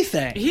do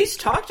anything. He's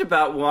talked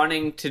about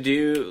wanting to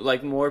do,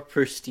 more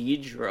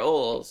prestige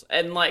roles.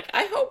 And,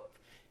 I hope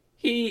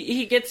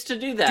he gets to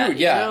do that. Dude,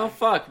 yeah.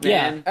 Fuck,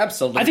 man. Yeah,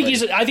 absolutely.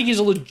 I think he's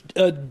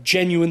a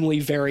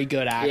genuinely very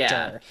good actor.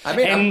 Yeah. I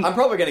mean, I'm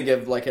probably going to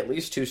give at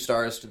least 2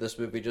 stars to this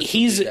movie.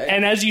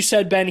 And as you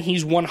said, Ben,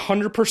 he's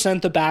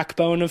 100% the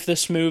backbone of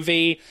this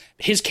movie.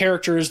 His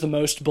character is the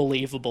most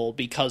believable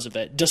because of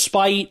it,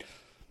 despite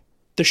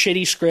the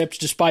shitty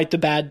script, despite the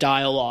bad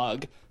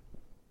dialogue.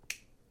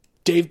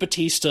 Dave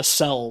Bautista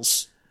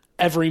sells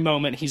every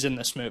moment he's in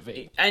this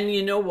movie. And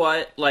you know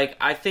what?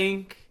 I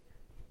think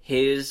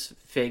his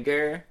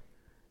figure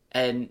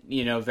and,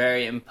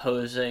 very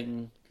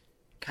imposing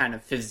kind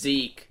of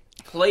physique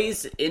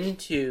plays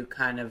into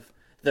kind of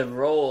the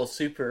role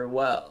super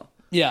well.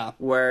 Yeah.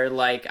 Where,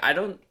 I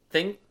don't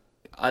think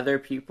other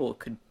people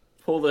could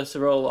pull this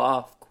role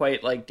off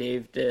quite like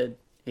Dave did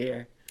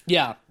here.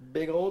 Yeah.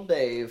 Big old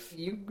Dave.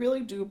 You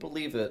really do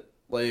believe it.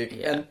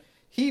 And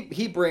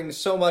he brings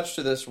so much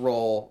to this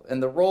role,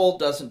 and the role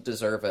doesn't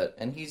deserve it,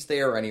 and he's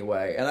there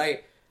anyway. And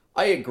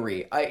I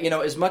agree.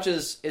 As much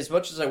as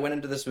I went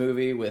into this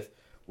movie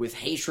with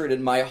hatred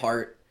in my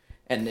heart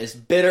and as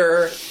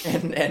bitter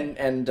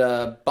and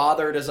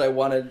bothered as I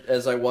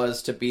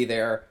was to be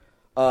there,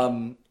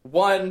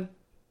 one,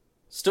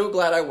 still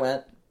glad I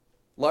went.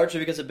 largely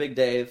because of Big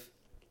Dave,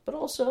 but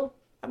also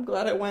I'm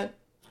glad I went.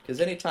 Because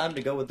any time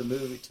to go to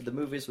the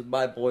movies with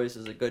my boys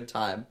is a good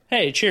time.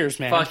 Hey, cheers,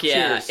 man. Fuck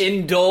yeah. Cheers.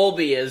 In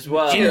Dolby as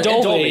well. In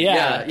Dolby,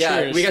 yeah.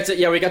 Yeah. We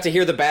got to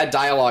hear the bad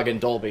dialogue in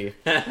Dolby.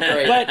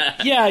 Great.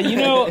 But yeah,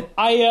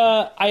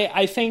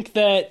 I think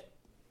that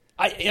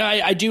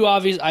I do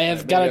obviously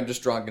I'm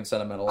just drunk and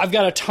sentimental. I've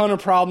got a ton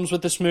of problems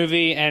with this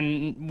movie,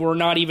 and we're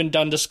not even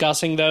done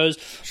discussing those.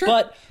 Sure.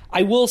 But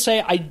I will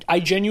say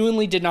I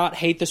genuinely did not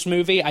hate this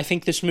movie. I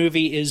think this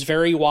movie is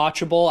very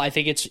watchable. I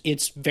think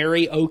it's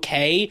very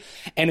okay,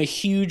 and a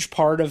huge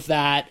part of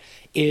that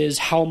is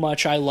how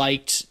much I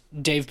liked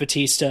Dave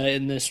Bautista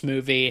in this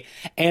movie.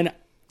 And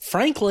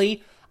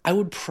frankly, I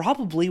would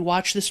probably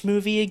watch this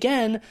movie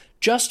again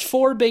just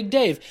for Big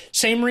Dave.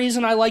 Same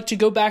reason I like to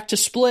go back to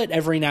Split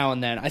every now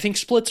and then. I think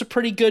Split's a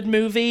pretty good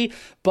movie,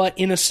 but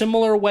in a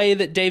similar way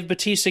that Dave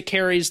Bautista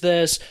carries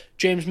this,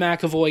 James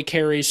McAvoy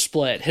carries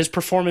Split. His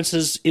performance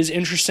is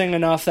interesting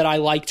enough that I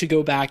like to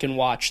go back and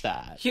watch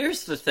that.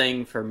 Here's the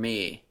thing for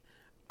me.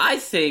 I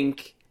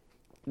think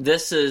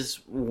this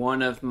is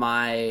one of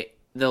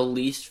the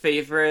least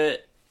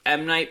favorite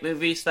M. Night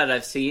movies that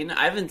I've seen.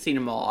 I haven't seen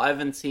them all. I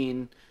haven't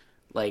seen,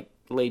 like,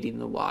 Lady in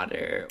the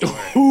Water,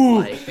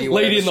 or like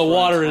Lady in the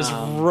Water is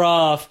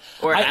rough.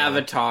 Or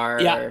Avatar.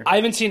 Yeah, I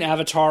haven't seen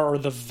Avatar or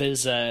The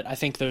Visit. I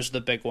think those are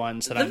the big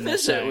ones that I'm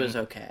missing. The Visit was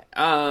okay.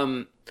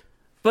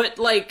 But,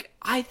 like,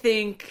 I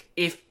think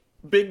if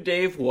Big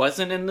Dave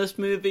wasn't in this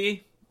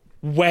movie,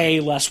 way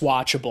less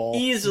watchable.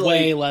 Easily.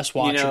 Way less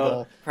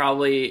watchable.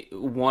 Probably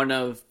one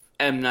of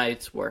M.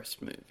 Night's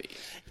worst movies.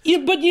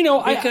 Yeah, but,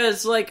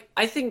 because,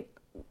 I think,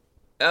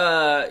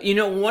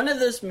 one of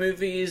this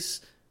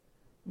movie's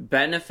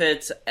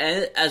benefits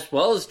as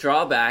well as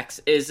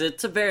drawbacks is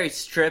it's a very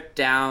stripped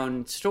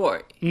down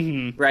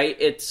story, right?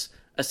 It's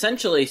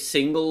essentially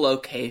single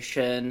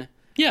location,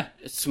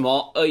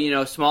 small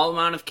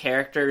amount of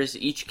characters.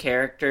 Each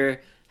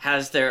character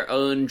has their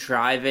own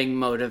driving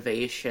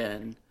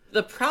motivation.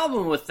 The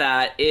problem with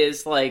that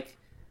is, like,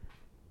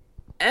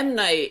 M.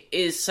 Night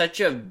is such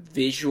a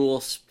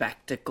visual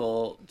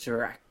spectacle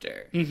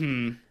director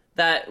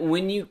that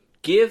when you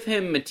give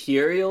him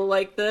material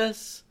like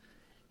this,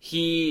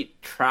 he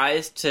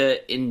tries to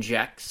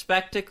inject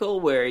spectacle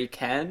where he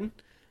can,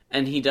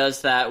 and he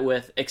does that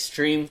with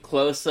extreme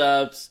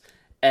close-ups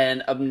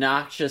and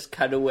obnoxious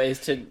cutaways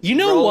to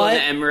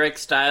Roland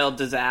Emmerich-style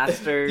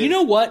disasters. You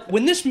know what?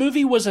 When this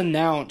movie was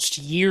announced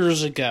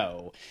years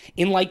ago,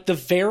 in, like, the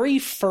very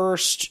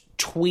first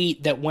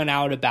tweet that went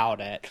out about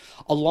it,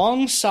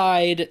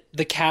 alongside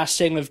the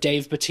casting of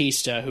Dave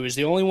Bautista, who was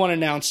the only one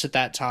announced at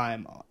that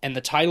time, and the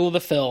title of the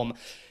film,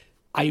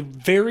 I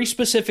very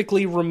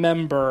specifically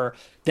remember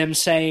them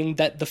saying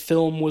that the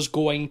film was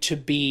going to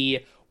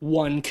be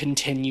one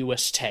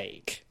continuous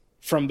take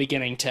from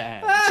beginning to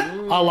end,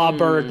 a la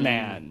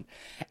Birdman.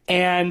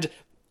 And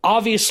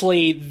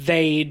obviously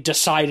they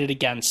decided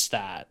against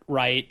that,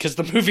 right? Because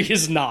the movie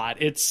is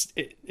not. It's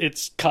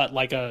cut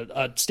like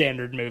a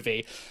standard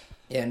movie.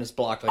 Yeah, and it's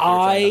blocked like you're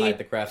trying to hide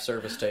the craft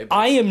service table.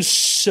 I'm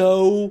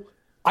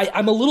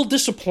a little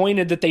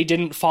disappointed that they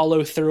didn't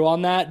follow through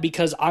on that,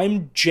 because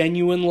I'm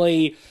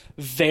genuinely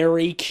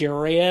very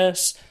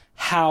curious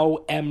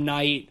how M.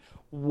 Night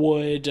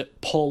would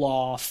pull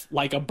off,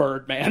 like, a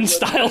Birdman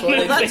style movie.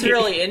 Well, that's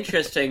really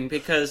interesting,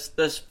 because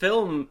this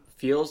film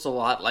feels a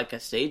lot like a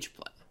stage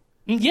play.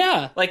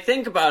 Yeah. Like,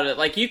 think about it.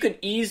 Like, you could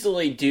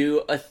easily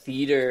do a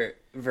theater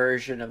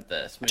version of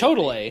this movie.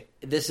 Totally.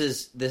 This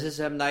is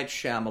M. Night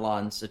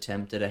Shyamalan's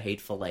attempt at a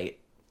Hateful Eight.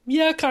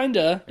 Yeah,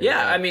 kinda.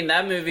 Yeah, I mean,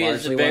 that movie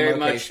largely is very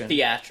much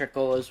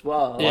theatrical as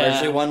well. Yeah.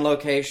 Largely one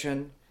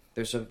location.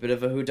 There's a bit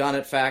of a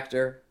whodunit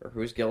factor, or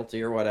who's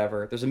guilty, or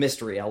whatever. There's a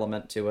mystery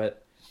element to it.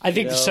 I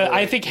think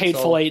I think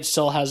Hateful Eight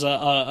still has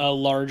a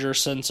larger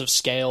sense of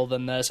scale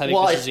than this. I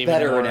think this is even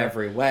better more in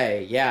every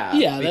way.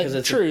 Yeah, because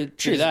that's true.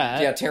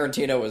 That. Yeah,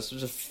 Tarantino was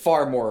just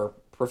far more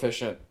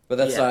proficient. But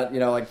that's not,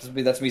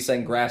 that's me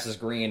saying grass is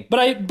green. But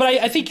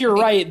I think you're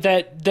right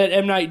that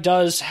M. Night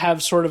does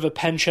have sort of a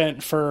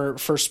penchant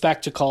for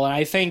spectacle, and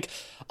I think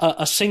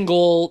a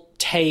single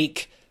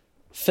take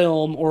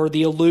film, or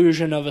the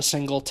illusion of a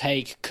single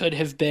take, could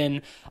have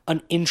been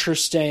an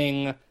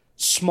interesting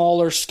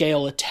smaller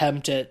scale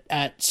attempt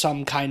at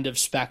some kind of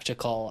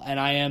spectacle, and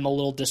I am a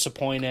little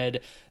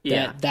disappointed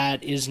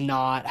that is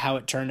not how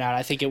it turned out.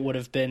 I think it would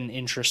have been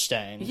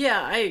interesting.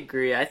 Yeah, I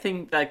agree. I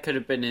think that could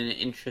have been an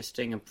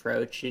interesting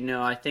approach.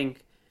 I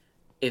think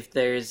if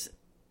there's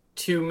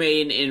two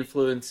main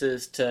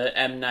influences to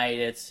M. Night,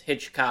 it's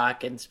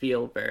Hitchcock and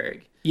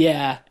Spielberg.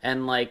 Yeah.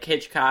 And, like,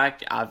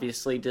 Hitchcock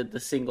obviously did the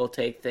single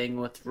take thing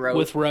with Rope.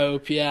 With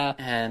Rope, yeah.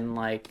 And,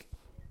 like,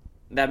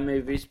 that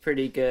movie's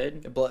pretty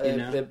good.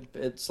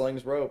 It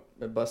slings rope.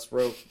 It busts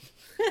rope.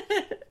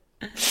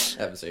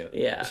 Haven't seen it.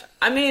 Yeah.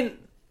 I mean,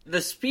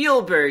 the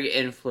Spielberg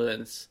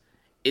influence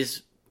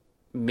is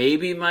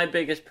maybe my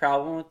biggest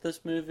problem with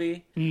this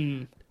movie.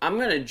 I'm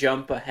going to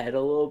jump ahead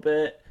a little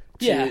bit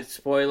to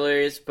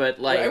spoilers, but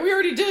like we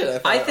already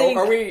did. I think.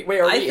 Are we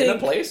in a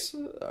place?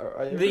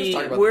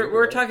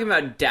 We're talking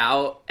about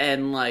doubt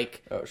and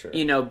like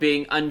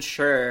being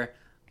unsure.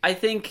 I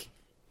think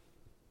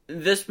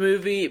this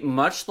movie,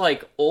 much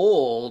like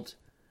Old,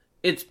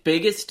 its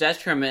biggest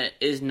detriment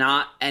is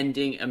not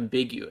ending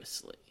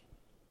ambiguously.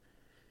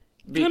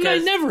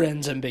 Because it never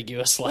ends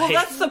ambiguously. Well,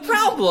 that's the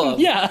problem.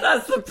 Yeah.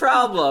 That's the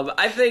problem.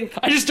 I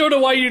just don't know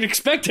why you'd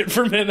expect it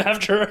from him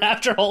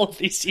after all of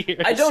these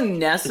years. I don't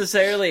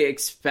necessarily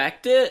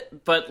expect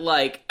it, but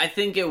like I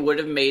think it would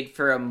have made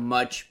for a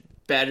much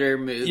better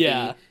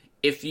movie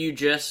if you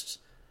just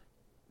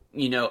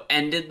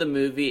ended the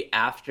movie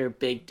after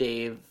Big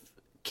Dave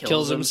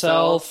kills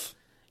himself.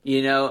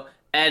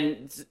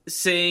 And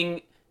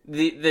seeing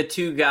the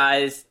two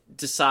guys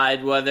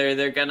decide whether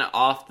they're gonna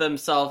off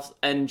themselves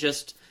and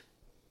just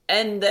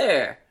end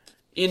there.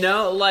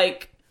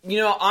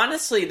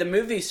 Honestly, the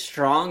movie's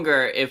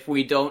stronger if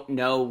we don't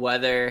know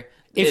whether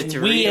it's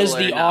real we as or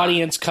the not.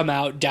 audience come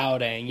out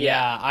doubting.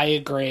 Yeah, I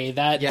agree.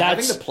 That's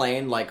having the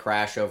plane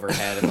crash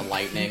overhead and the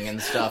lightning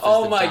and stuff.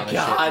 Oh my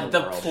god,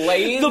 the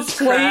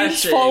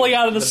planes falling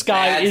out of the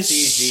sky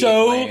is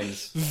so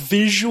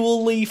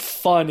visually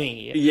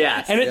funny.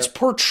 Yes. And it's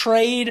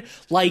portrayed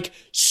like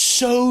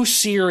so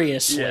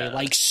seriously,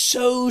 like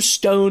so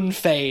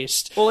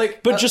stone-faced. Well,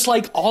 but just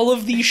like all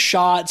of these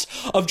shots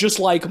of just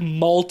like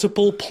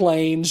multiple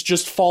planes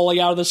just falling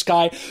out of the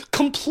sky,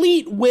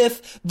 complete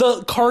with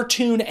the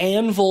cartoon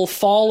anvil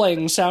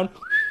falling sound.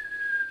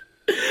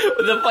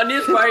 The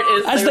funniest part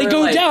is as they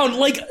go down,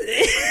 like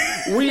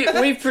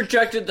we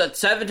projected that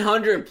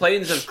 700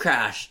 planes have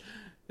crashed.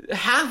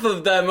 Half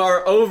of them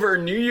are over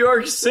New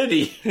York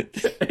City,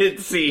 it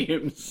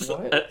seems.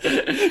 What?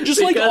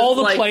 Just like all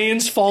the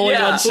planes falling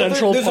on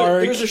Central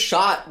Park. There's a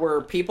shot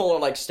where people are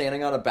like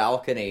standing on a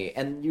balcony,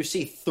 and you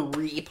see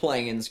 3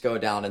 planes go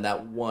down in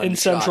that one in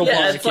shot. Central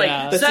Park. It's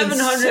like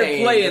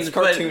 700 planes,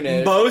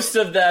 but most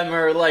of them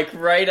are like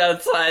right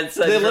outside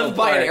Central Park. They live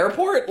by an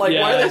airport. Like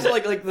why are they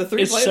like the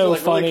 3 planes so are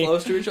like funny. really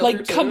close to each other?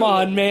 Like, come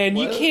on, man,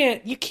 what?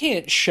 you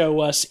can't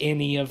show us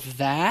any of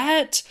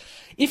that.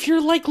 If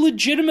you're like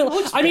legitimate,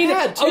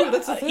 bad, too.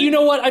 That's the thing. You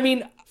know what? I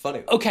mean,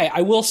 funny. Okay,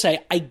 I will say,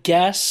 I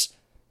guess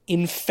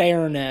in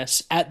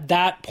fairness, at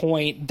that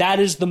point, that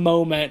is the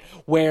moment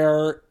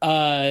where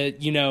the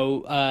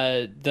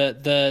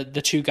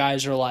two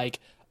guys are like,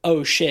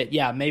 oh shit,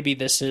 yeah, maybe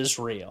this is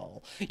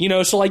real.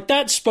 So like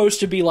that's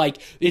supposed to be like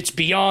it's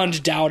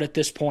beyond doubt at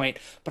this point.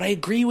 But I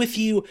agree with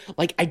you.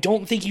 Like I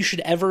don't think you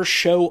should ever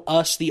show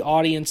us the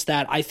audience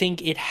that. I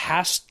think it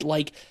has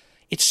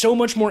it's so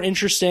much more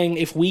interesting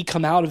if we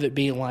come out of it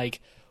being like,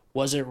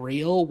 was it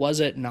real? Was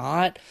it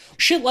not?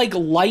 Shit like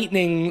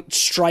lightning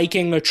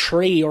striking a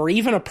tree or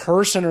even a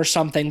person or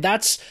something.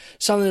 That's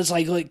something that's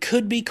like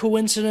could be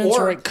coincidence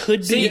or it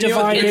could be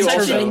divine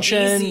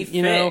intervention.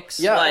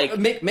 Yeah, like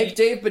make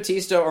Dave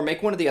Bautista or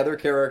make one of the other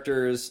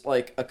characters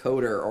like a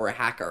coder or a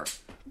hacker,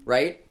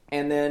 right?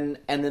 And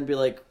then be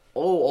like,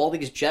 oh, all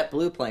these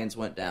JetBlue planes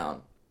went down.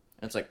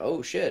 And it's like,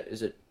 oh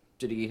shit,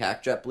 did he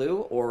hack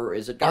JetBlue, or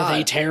is it God? Are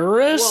they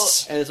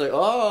terrorists? And it's like,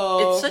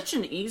 oh. It's such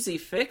an easy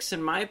fix,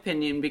 in my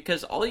opinion,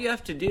 because all you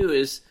have to do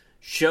is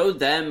show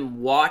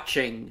them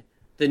watching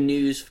the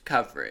news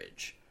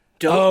coverage.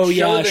 But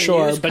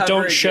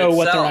don't show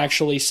what they're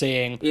actually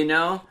seeing.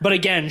 But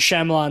again,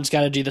 Shyamalan's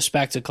got to do the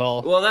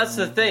spectacle. Well, that's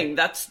the thing.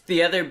 That's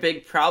the other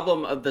big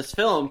problem of this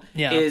film,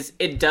 is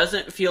it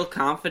doesn't feel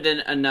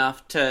confident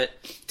enough to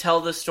tell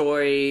the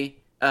story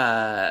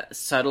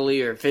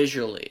subtly or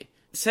visually.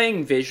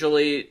 Saying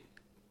visually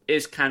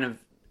is kind of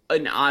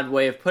an odd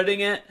way of putting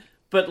it,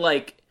 but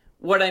like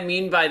what I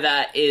mean by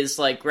that is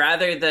like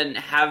rather than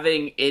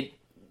having it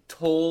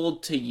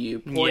told to you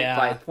point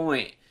by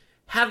point,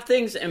 have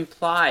things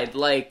implied.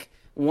 Like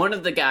one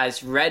of the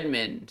guys,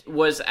 Redmond,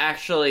 was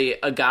actually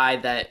a guy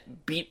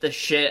that beat the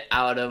shit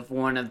out of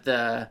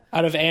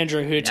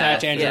Andrew, who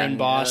attacked Andrew in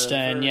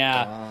Boston.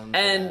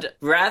 And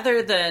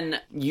rather than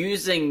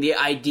using the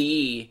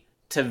ID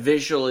to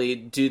visually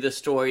do the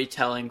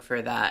storytelling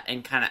for that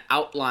and kind of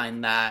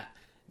outline that,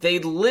 they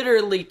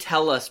literally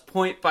tell us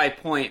point by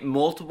point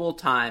multiple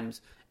times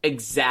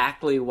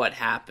exactly what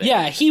happened.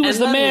 Yeah, he was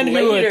the man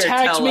who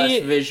attacked me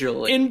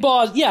visually in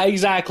Boston. Yeah,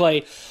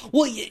 exactly.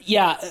 Well,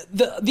 yeah,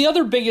 the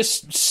other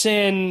biggest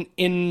sin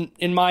in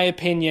my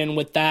opinion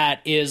with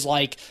that is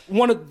like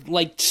one of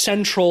like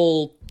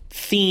central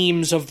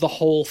themes of the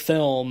whole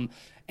film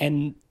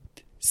and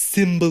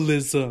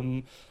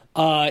symbolism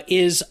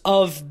is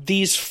of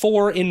these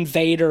 4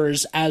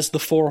 invaders as the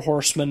 4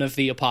 horsemen of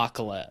the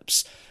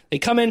apocalypse. They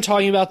come in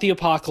talking about the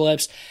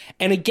apocalypse,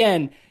 and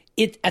again,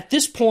 at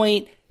this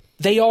point,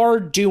 they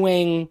are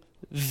doing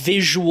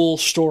visual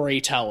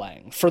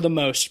storytelling for the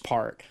most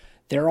part.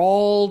 They're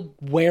all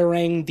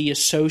wearing the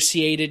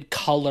associated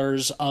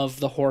colors of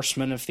the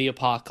horsemen of the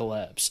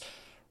apocalypse.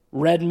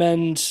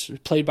 Redmond,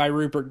 played by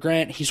Rupert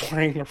Grint, he's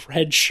wearing a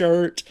red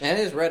shirt And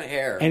his red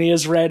hair. and he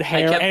has red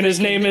hair, and his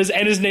name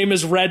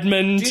is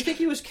Redmond. Do you think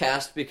he was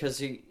cast because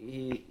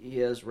he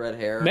has red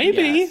hair?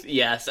 Maybe.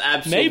 Yes,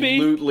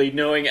 absolutely.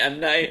 Knowing M.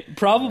 Night.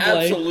 Probably.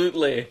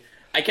 Absolutely.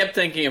 I kept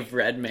thinking of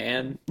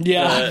Redman.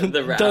 Yeah,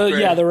 The rapper.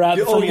 the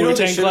rapper from you know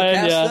Wu-Tang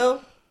Clan. Yeah.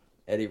 though?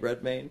 Eddie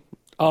Redmayne.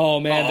 Oh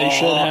man, they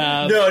should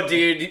have. No,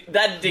 dude,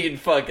 that dude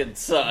fucking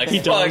sucks. He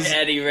Fuck does.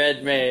 Eddie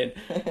Redmayne.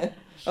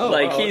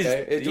 Okay.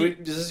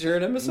 Is this your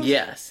nemesis?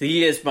 Yes,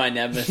 he is my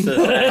nemesis. I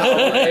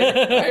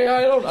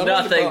don't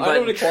Nothing I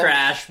don't but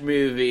trash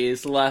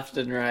movies left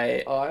and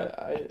right.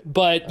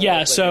 But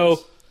yeah,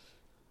 so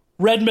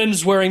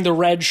Redmond's wearing the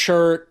red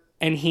shirt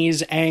and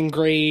he's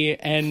angry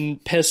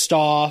and pissed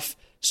off,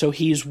 so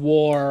he's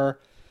war.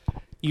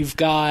 You've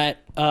got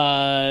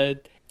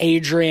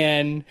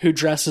Adrian, who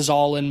dresses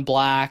all in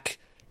black.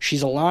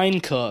 She's a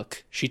line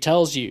cook. She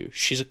tells you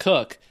she's a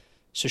cook,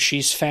 so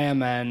she's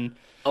famine.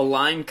 A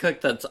line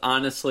cook that's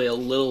honestly a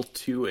little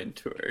too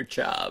into her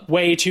job.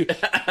 Way too.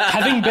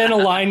 Having been a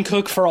line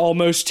cook for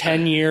almost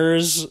 10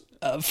 years,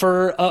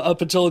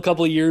 up until a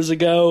couple of years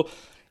ago,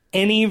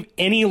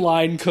 any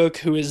line cook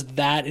who is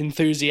that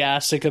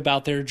enthusiastic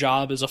about their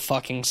job is a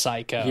fucking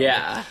psycho.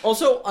 Yeah.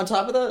 Also, on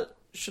top of that,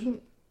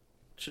 shouldn't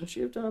she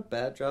have done a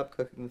bad job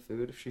cooking the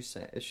food if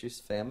she's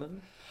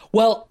famine?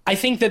 Well, I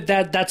think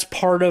that's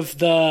part of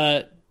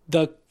the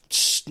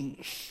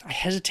I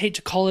hesitate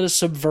to call it a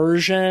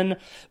subversion,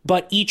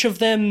 but each of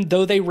them,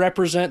 though they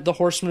represent the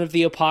Horsemen of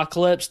the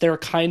Apocalypse, they're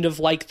kind of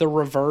like the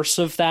reverse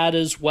of that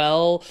as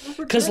well.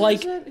 Because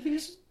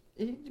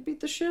he beat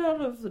the shit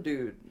out of the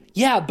dude.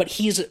 Yeah, but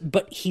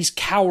he's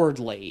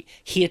cowardly.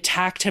 He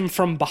attacked him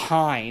from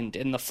behind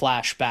in the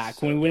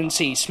flashback when we wouldn't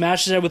see. He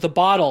smashed his head with a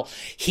bottle.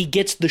 He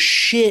gets the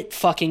shit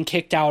fucking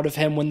kicked out of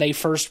him when they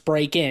first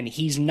break in.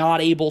 He's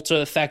not able to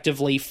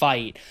effectively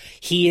fight.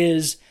 He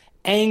is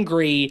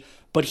angry,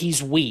 but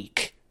he's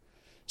weak.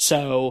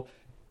 So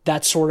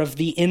that's sort of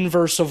the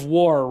inverse of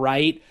war,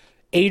 right?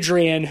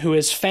 Adrian, who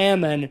is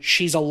famine,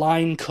 she's a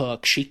line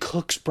cook. She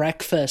cooks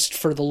breakfast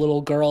for the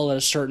little girl at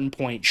a certain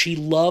point. She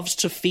loves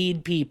to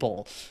feed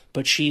people,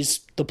 but she's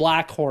the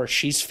black horse.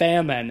 She's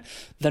famine.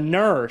 The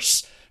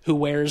nurse, who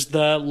wears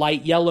the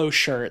light yellow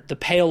shirt, the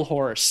pale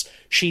horse,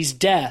 she's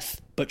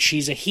death, but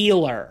she's a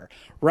healer,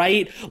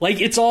 right?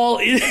 Like, it's all...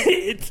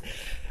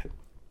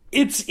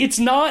 It's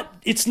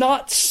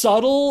not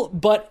subtle,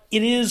 but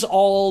it is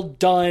all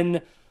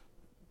done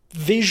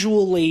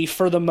visually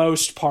for the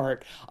most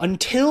part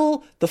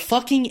until the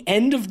fucking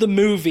end of the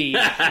movie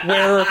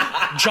where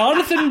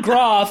Jonathan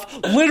Groff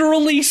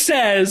literally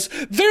says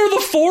they're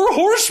the 4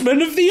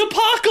 horsemen of the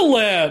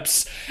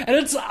apocalypse,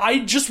 and I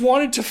just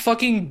wanted to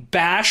fucking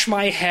bash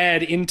my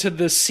head into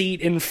the seat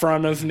in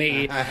front of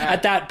me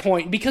at that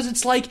point, because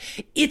it's like,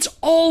 it's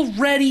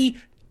already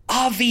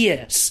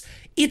obvious.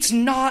 It's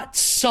not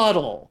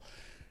subtle.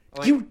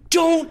 You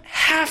don't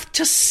have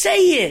to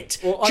say it.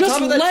 Well,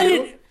 just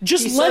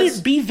let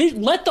it be.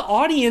 Let the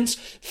audience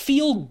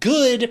feel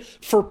good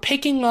for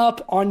picking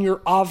up on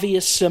your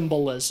obvious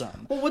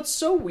symbolism. Well, what's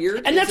so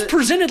weird, and that's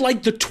presented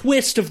like the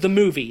twist of the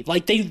movie.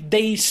 Like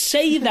they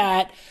say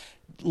that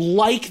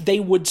like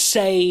they would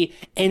say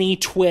any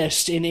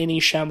twist in any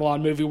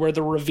Shyamalan movie, where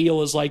the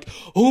reveal is like,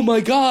 oh my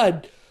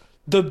god,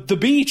 the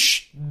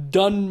beach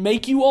done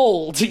make you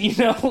old, you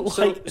know?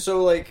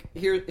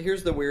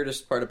 Here's the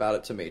weirdest part about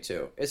it to me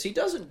too, is he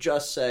doesn't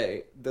just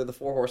say they're the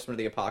 4 horsemen of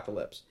the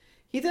apocalypse.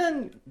 He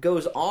then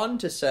goes on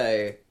to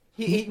say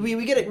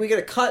we get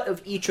a cut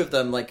of each of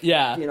them, like,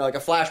 yeah, you know, like a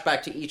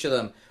flashback to each of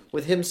them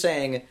with him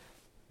saying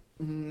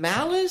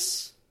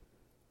malice,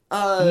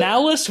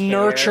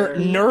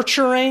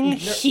 nurturing,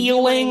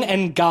 healing,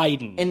 and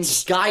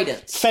guidance.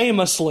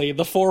 Famously,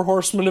 the 4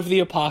 horsemen of the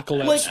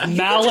apocalypse. Like,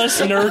 malice,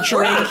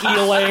 nurturing,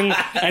 healing,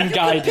 and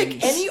guidance.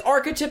 Pick any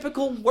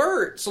archetypical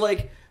words,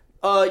 like,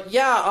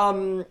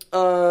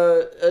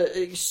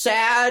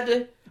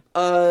 sad,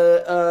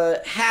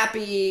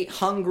 happy,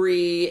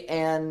 hungry,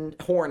 and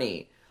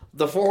horny.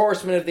 The 4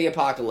 horsemen of the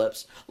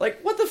apocalypse. Like,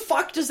 what the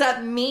fuck does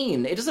that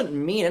mean? It doesn't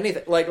mean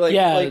anything.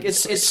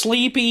 It's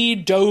sleepy,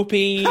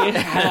 dopey.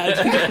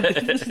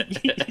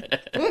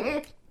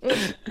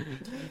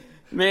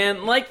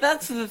 Man, like,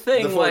 that's the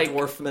thing. The 4 like,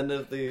 dwarfmen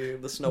of the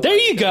snow. There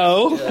you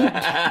go.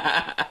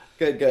 Yeah.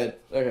 Good.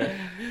 Okay.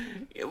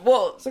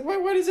 Well, it's like,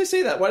 why does he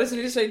say that? Why doesn't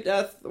he just say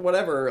death?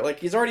 Whatever. Like,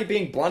 he's already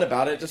being blunt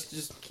about it.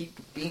 Just keep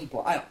being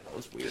blunt. I don't know.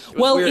 It's weird.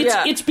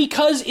 It's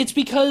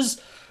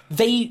because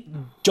they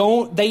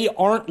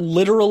aren't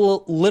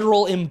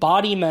literal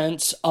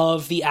embodiments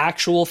of the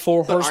actual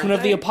 4 horsemen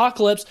of the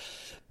apocalypse.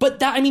 But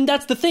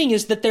that's the thing,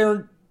 is that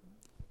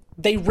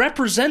they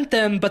represent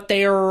them, but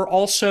they are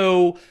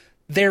also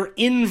their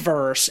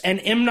inverse, and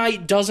M.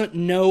 Night doesn't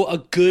know a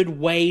good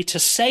way to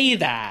say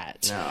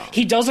that. No.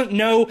 He doesn't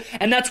know,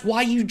 and that's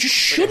why you just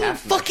shouldn't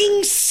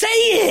fucking say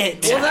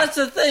it. Well, that's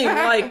the thing,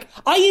 like,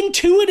 I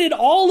intuited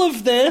all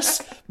of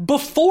this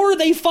before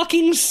they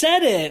fucking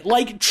said it.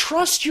 Like,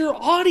 trust your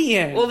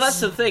audience. Well, that's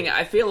the thing.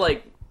 I feel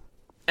like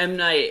M.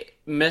 Night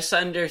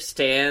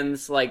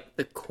misunderstands like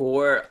the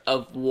core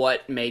of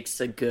what makes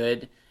a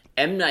good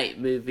M. Night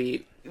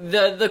movie.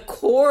 The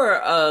core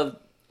of,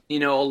 a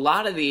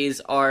lot of these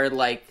are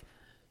like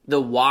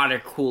the water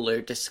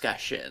cooler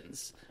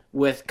discussions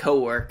with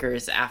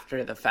coworkers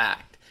after the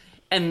fact.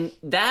 And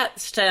that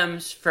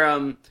stems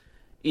from,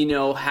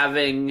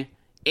 having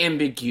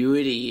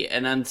ambiguity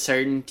and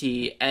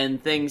uncertainty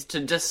and things to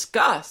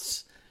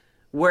discuss,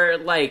 where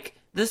like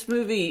this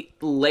movie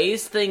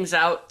lays things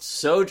out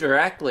so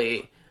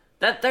directly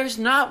that there's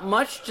not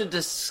much to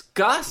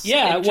discuss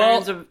in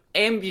terms of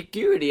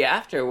ambiguity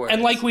afterwards.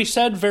 And like we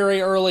said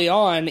very early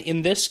on,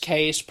 in this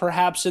case,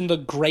 perhaps in the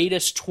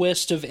greatest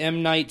twist of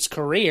M. Night's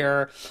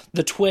career,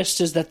 the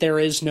twist is that there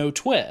is no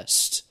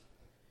twist.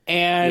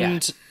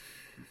 And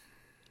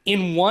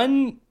in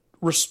one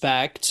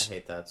respect... I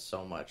hate that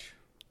so much.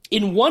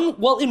 In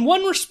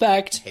one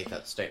respect... I hate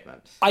that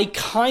statement. I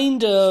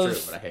kind of...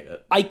 It's true, but I hate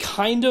it. I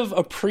kind of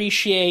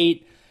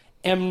appreciate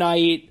M.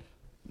 Night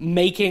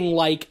making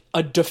like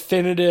a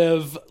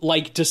definitive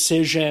like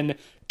decision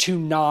to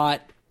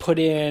not put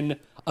in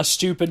a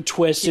stupid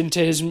twist into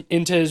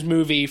his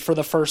movie for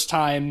the first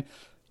time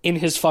in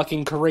his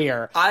fucking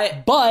career.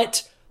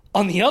 But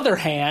on the other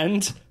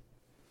hand,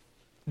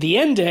 the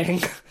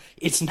ending,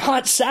 it's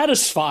not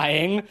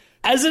satisfying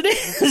as it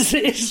is.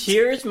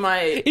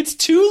 It's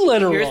too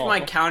literal. Here's my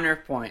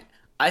counterpoint.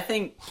 I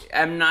think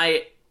M.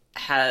 Night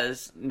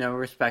has no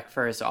respect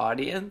for his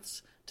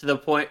audience to the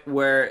point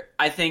where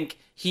I think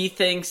he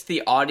thinks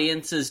the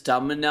audience is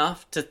dumb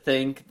enough to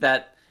think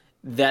that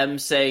them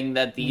saying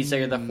that these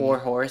are the Four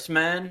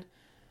Horsemen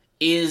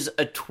is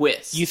a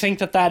twist. You think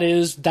that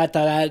is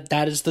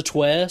the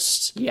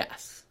twist?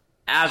 Yes.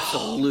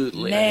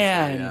 Absolutely. Oh,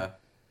 man. Yeah.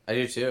 I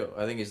do too.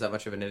 I think he's that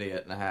much of an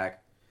idiot and a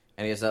hack.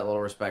 And he has that little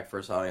respect for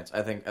his audience.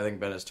 I think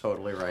Ben is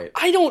totally right.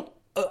 I don't...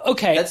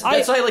 okay. That's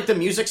why like the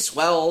music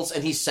swells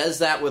and he says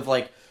that with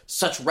like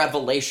such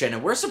revelation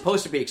and we're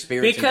supposed to be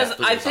experiencing that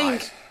through his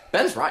eyes.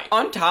 Ben's right.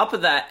 On top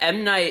of that,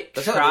 M. Night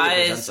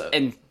tries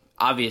and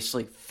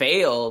obviously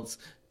fails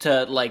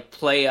to like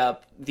play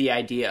up the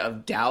idea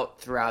of doubt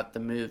throughout the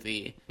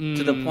movie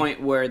to the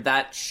point where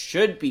that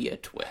should be a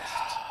twist.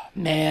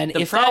 Man,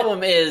 the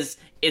problem is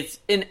it's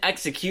in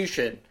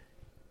execution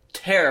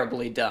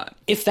terribly done.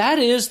 If that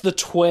is the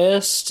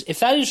twist, if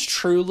that is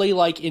truly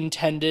like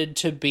intended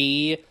to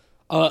be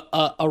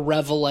a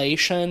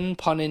revelation,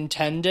 pun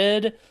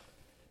intended,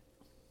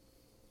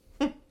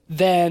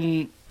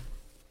 then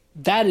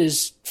that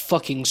is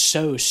fucking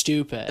so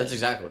stupid. That's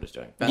exactly what it's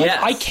doing. Yes.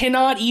 I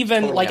cannot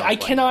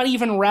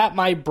even wrap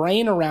my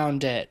brain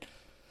around it.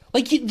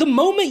 Like, the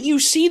moment you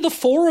see the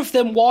four of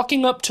them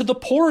walking up to the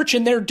porch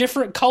in their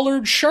different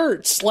colored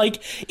shirts,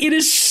 like, it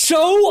is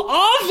so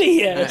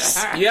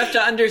obvious. You have to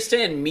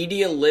understand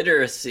media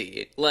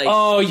literacy. Like,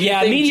 oh,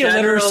 yeah, media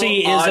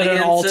literacy is at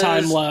an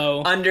all-time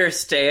low.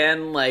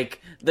 Understand,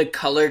 like, the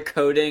color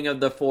coding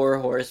of the Four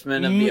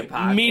Horsemen of the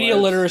Apocalypse. Media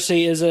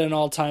literacy is at an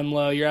all-time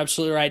low. You're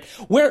absolutely right.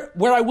 Where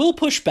I will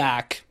push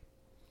back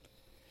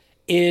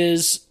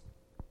is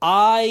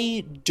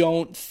I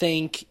don't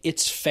think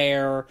it's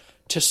fair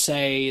to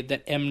say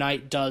that M.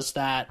 Night does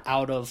that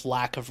out of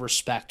lack of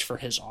respect for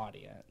his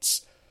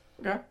audience.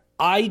 Okay.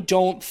 I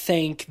don't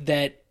think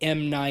that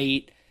M.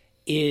 Night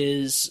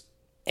is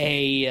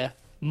a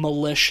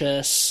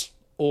malicious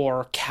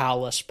or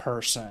callous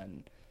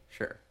person.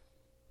 Sure.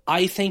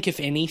 I think, if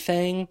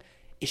anything,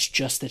 it's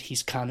just that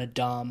he's kind of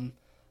dumb.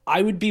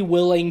 I would be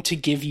willing to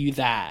give you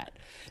that.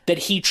 That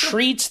he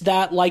treats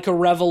that like a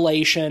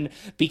revelation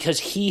because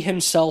he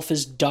himself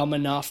is dumb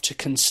enough to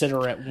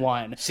consider it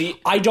one. See,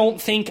 I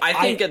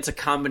think it's a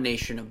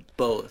combination of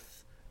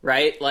both,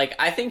 right? Like,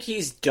 I think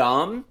he's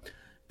dumb,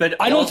 but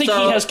I don't think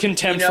he has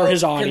contempt for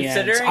his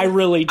audience. I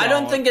really don't. I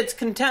don't think it's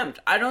contempt.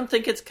 I don't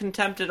think it's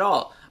contempt at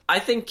all. I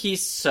think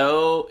he's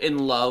so in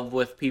love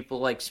with people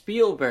like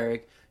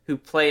Spielberg who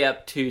play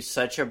up to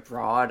such a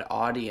broad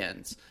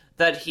audience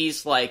that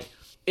he's like,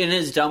 in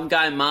his dumb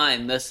guy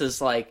mind, this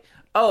is like,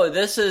 oh,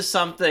 this is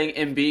something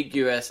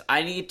ambiguous.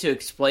 I need to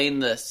explain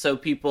this so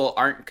people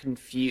aren't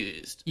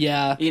confused.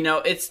 Yeah.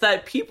 It's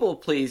that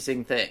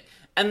people-pleasing thing.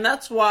 And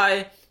that's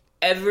why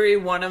every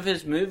one of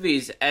his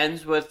movies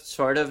ends with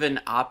sort of an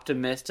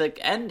optimistic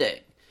ending.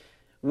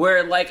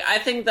 Where, like, I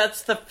think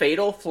that's the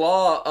fatal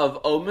flaw of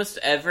almost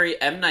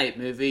every M. Night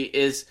movie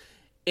is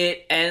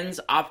it ends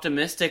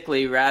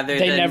optimistically rather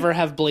than... They never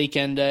have bleak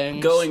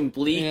endings. Going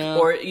bleak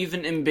or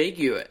even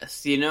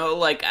ambiguous.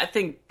 Like, I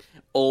think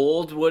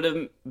Old would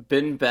have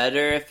been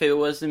better if it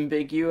was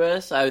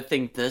ambiguous. I would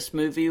think this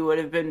movie would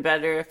have been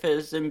better if it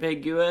was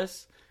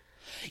ambiguous.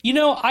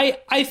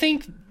 I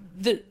think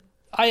that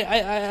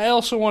I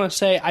also want to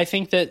say I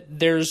think that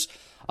there's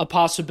a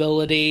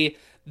possibility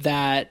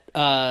that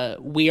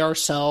we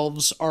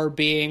ourselves are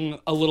being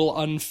a little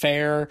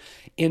unfair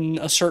in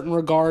a certain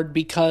regard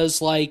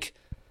because, like,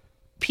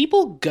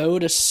 people go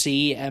to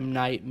see M.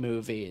 Night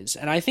movies,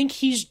 and I think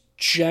he's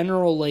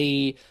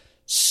generally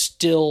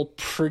still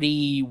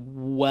pretty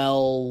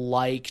well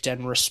liked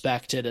and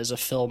respected as a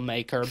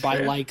filmmaker by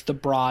like the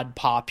broad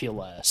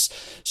populace.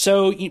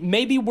 So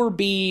maybe we're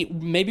being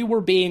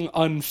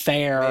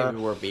unfair.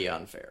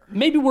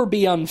 Maybe we're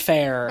being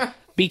unfair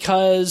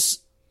because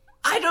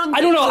I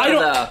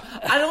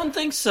don't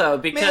think so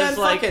because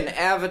fucking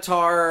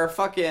Avatar,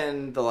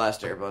 fucking The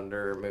Last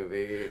Airbender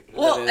movie.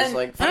 Well, I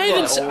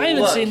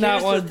haven't seen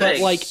that one, but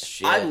like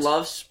I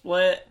love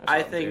Split.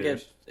 I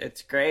think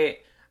it's great.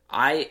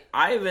 I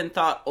even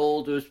thought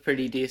Old was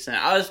pretty decent.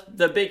 I was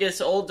the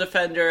biggest Old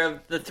defender of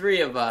the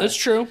three of us. That's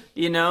true.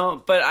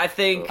 But I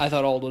think I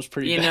thought Old was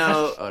pretty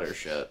bad. Utter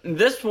shit.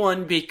 This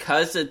one,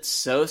 because it's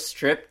so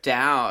stripped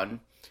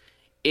down,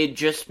 it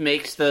just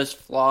makes those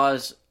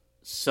flaws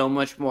so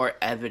much more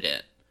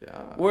evident.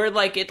 Yeah. Where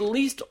like at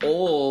least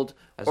Old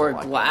or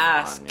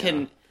Glass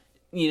can,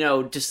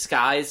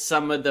 disguise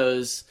some of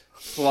those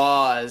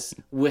flaws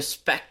with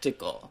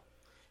spectacle.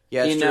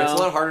 Yeah, it's true. It's a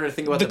lot harder to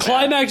think about the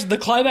climax. The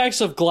climax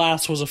of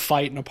Glass was a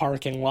fight in a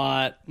parking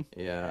lot.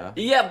 Yeah.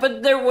 Yeah,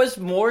 but there was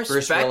more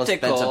Bruce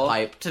spectacle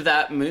to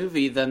that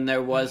movie than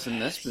there was in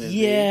this movie.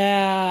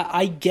 Yeah,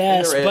 I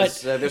guess,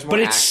 there's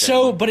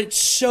more but it's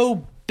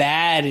so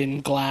bad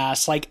in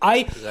Glass. Like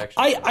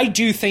I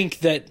do think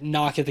that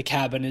Knock at the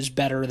Cabin is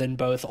better than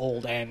both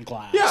Old and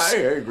Glass. Yeah, I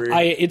agree.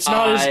 It's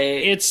not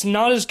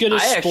as good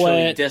as Split.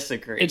 I actually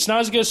disagree. It's not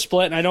as good as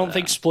Split, and I don't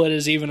think Split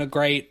is even a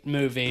great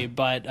movie.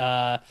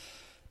 But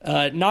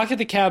Knock at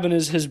the Cabin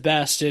is his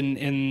best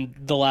in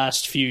the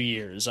last few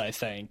years, I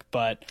think.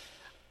 But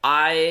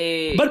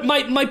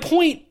my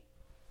point,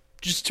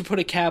 just to put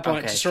a cap on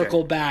it, to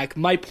circle back,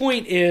 my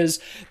point is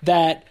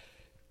that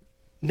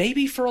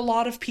maybe for a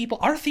lot of people,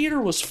 our theater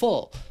was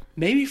full.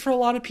 Maybe for a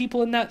lot of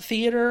people in that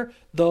theater,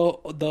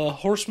 the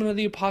Horseman of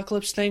the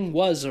Apocalypse thing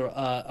was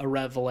a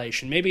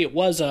revelation. Maybe it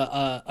was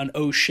an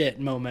oh shit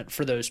moment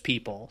for those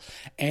people.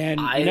 And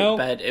I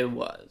bet it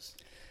was.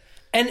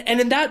 And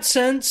in that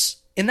sense,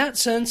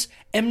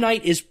 M.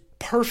 Night is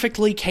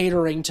perfectly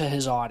catering to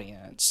his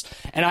audience.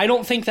 And I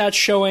don't think that's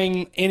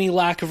showing any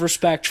lack of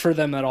respect for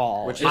them at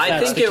all. I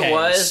think it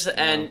was,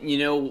 and you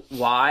know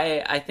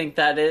why I think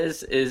that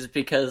is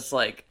because,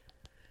 like,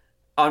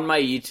 on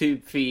my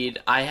YouTube feed,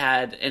 I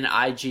had an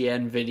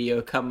IGN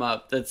video come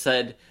up that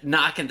said,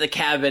 Knock at the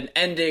Cabin,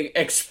 ending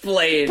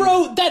explained.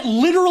 Bro, that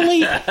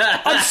literally...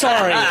 I'm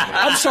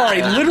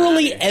sorry.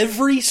 Literally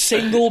every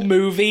single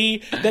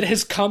movie that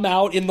has come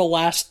out in the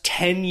last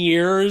 10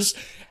 years...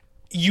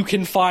 You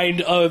can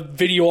find a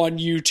video on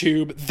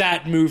YouTube,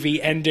 that movie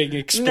ending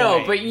explained.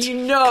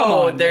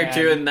 No, but they're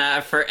doing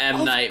that for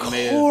M. Night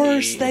movies. Of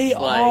course they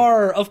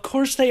are. Of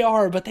course they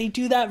are, but they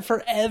do that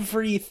for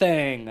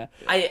everything.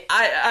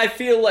 I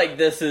feel like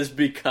this is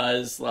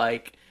because,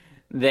 like,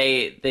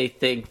 they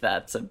think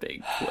that's a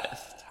big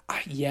twist.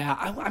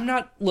 I'm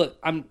not... Look,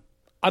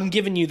 I'm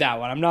giving you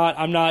that one.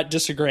 I'm not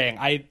disagreeing.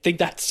 I think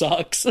that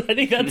sucks. I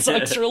think that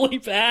sucks really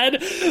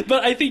bad.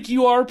 But I think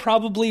you are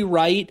probably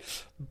right.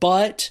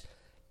 But...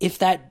 if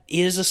that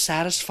is a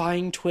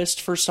satisfying twist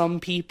for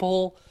some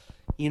people,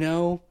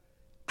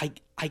 I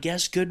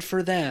guess good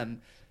for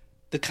them.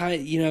 The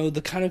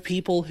kind of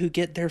people who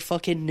get their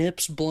fucking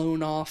nips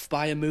blown off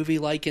by a movie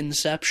like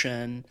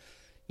Inception,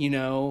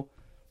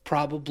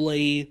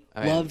 probably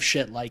love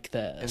shit like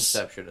this.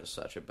 Inception is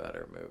such a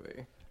better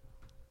movie.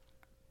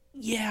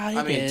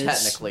 Yeah, it is.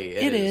 Technically,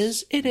 it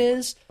is. It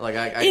is. Like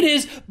it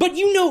is. But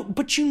you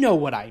know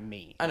what I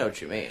mean. I know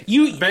what you mean.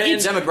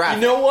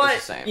 Demographic.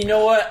 You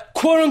know what?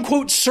 "Quote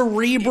unquote"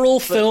 cerebral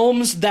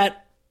films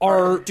that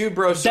are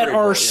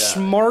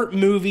smart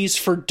movies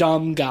for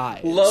dumb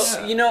guys.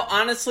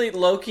 Honestly,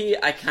 low-key,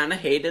 I kind of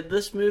hated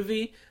this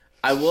movie.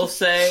 I will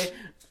say,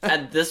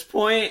 at this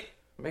point,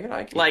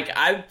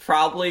 I'd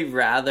probably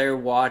rather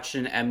watch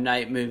an M.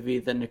 Night movie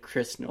than a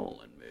Chris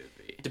Nolan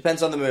movie.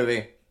 Depends on the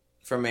movie.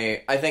 For me,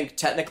 I think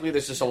technically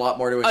there's just a lot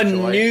more to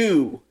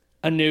enjoy.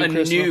 A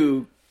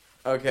new.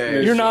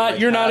 Okay, you're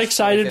not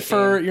excited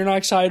for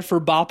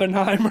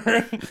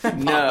Boppenheimer.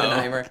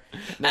 No,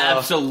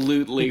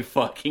 absolutely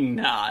fucking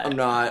not. I'm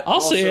not.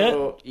 I'll see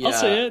it. Yeah. I'll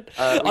see it.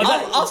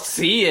 I'll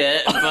see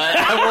it, but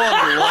I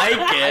won't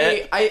like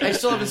it. I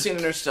still haven't seen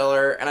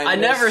Interstellar, and I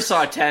never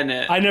saw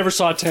Tenet. I never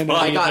saw Tenet.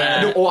 I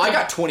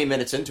got 20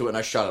 minutes into it and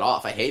I shut it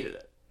off. I hated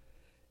it.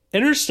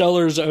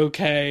 Interstellar's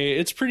okay.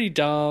 It's pretty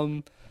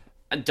dumb.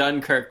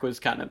 Dunkirk was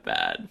kind of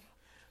bad.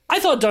 I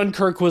thought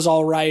Dunkirk was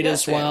all right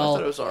as well. I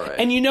thought it was all right.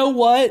 And you know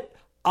what?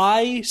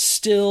 I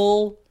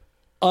still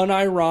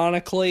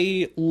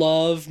unironically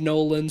love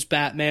Nolan's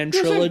Batman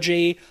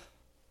trilogy.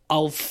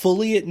 I'll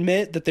fully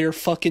admit that they're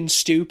fucking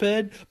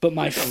stupid, but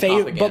my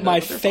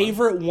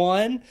favorite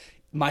one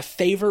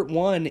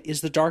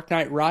is The Dark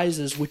Knight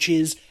Rises, which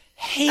is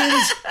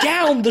hands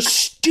down the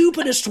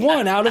stupidest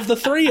one out of the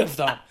three of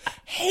them.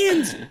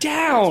 hands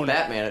down,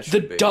 Batman, it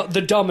should be.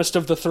 the dumbest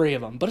of the three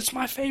of them, but it's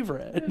my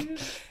favorite.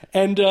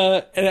 And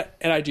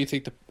I do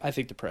think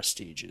the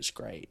Prestige is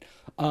great.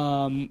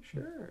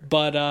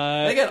 But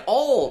again,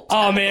 all.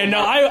 Oh man,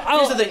 no.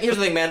 Here's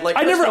the thing, man. Like,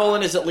 Chris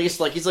Nolan is at least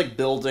like he's like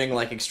building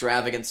like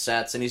extravagant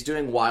sets, and he's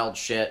doing wild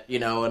shit, you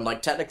know. And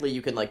like technically,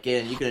 you can like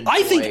get in, you can enjoy.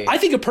 I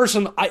think a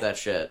person that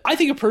shit. I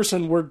think a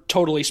person we're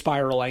totally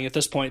spiraling at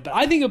this point, but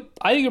I think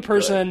a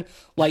person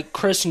like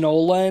Chris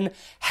Nolan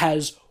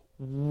has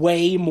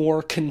way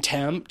more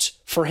contempt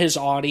for his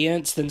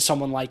audience than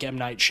someone like M.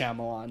 Night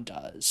Shyamalan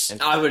does.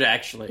 I would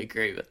actually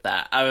agree with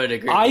that. I would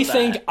agree. I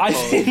think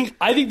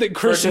that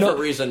Chris for a different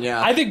reason.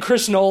 Yeah, I think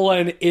Chris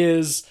Nolan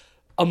is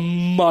a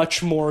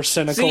much more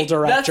cynical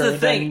director that's the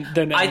thing.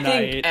 than M. I Night.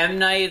 think M.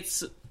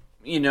 Night's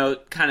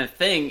kind of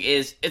thing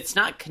is it's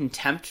not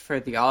contempt for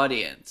the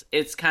audience.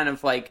 It's kind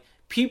of like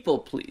people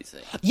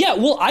pleasing. Yeah,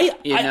 well,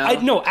 I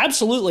no,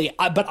 absolutely.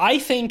 But I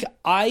think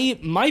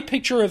my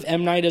picture of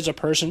M. Night as a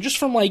person, just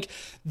from like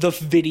the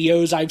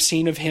videos I've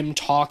seen of him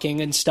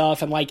talking and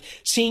stuff, and like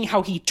seeing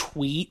how he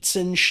tweets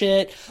and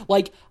shit,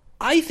 like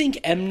I think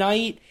M.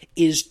 Night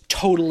is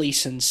totally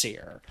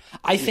sincere.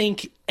 I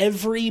think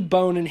every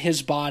bone in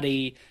his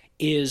body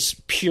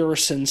is pure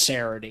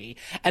sincerity.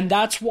 And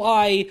that's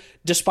why,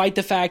 despite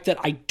the fact that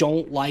I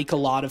don't like a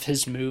lot of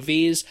his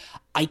movies,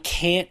 I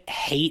can't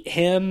hate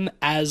him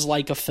as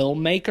like a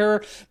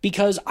filmmaker,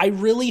 because I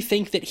really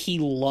think that he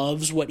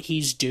loves what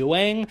he's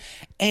doing.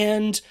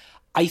 And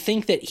I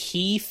think that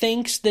he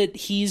thinks that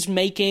he's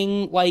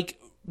making like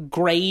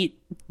great,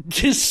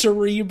 just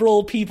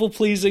cerebral,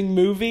 people-pleasing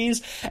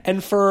movies.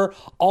 And for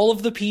all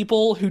of the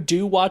people who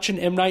do watch an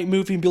M. Night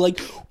movie and be like,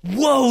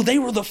 whoa, they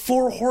were the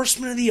 4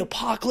 horsemen of the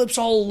apocalypse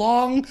all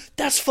along?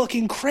 That's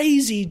fucking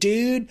crazy,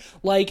 dude.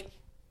 Like,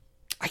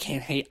 I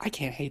can't hate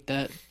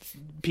that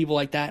people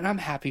like that, and I'm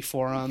happy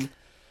for them.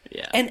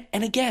 Yeah.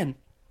 And again,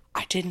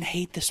 I didn't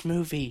hate this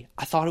movie.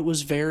 I thought it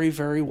was very,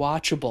 very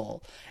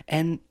watchable,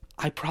 and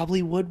I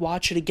probably would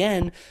watch it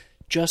again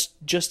just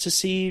to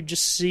see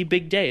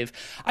Big Dave.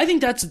 I think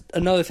that's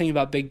another thing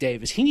about Big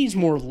Dave, is he needs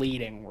more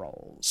leading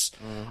roles.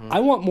 I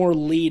want more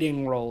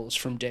leading roles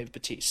from Dave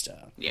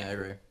Bautista. Yeah, I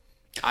agree.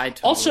 I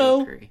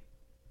totally agree.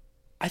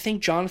 I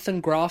think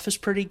Jonathan Groff is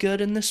pretty good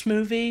in this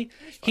movie.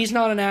 He's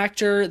not an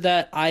actor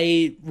that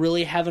I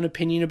really have an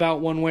opinion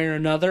about one way or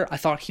another. I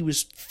thought he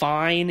was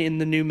fine in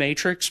the new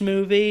Matrix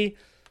movie.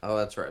 Oh,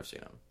 that's where I've seen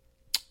him.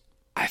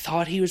 I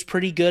thought he was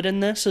pretty good in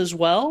this as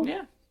well.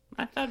 Yeah,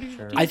 I thought he was.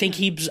 Sure. I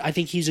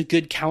think he's a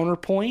good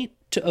counterpoint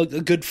to a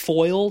good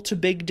foil to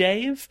Big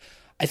Dave.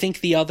 I think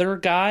the other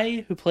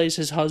guy who plays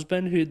his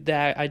husband,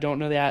 I don't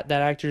know that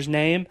actor's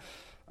name.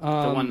 The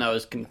one that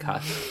was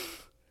concussed.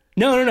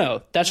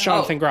 No. That's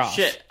Jonathan Groff.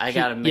 Shit, I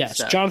got him mixed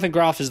up. Yes, Jonathan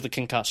Groff is the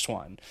concussed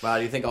one. Wow,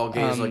 do you think all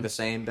gays look the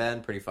same,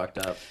 Ben? Pretty fucked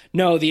up.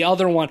 No, the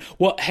other one.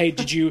 Well, hey,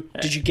 did you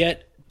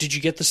get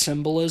the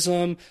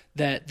symbolism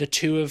that the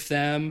two of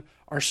them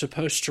are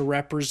supposed to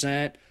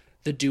represent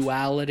the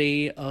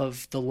duality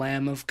of the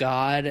Lamb of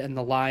God and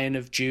the Lion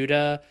of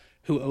Judah,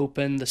 who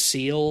open the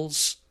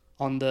seals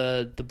on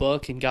the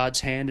book in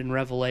God's hand in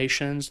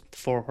Revelations, the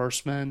 4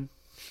 horsemen?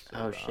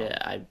 Oh shit,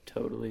 I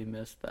totally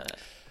missed that.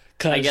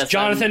 Because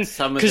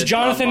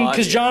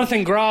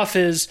Jonathan Groff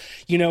is,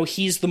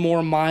 he's the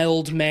more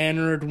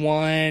mild-mannered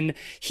one.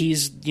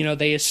 He's,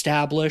 they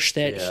establish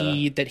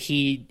that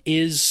he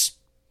is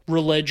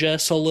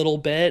religious a little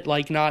bit,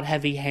 like not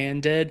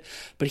heavy-handed,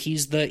 but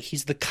he's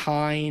the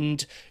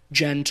kind,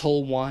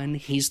 gentle one.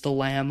 He's the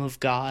Lamb of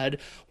God,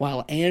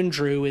 while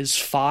Andrew is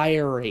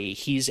fiery.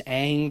 He's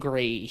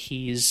angry.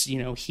 He's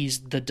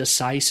the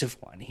decisive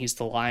one. He's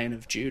the Lion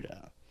of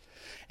Judah.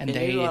 And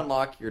Can you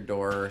unlock your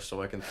door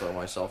so I can throw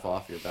myself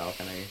off your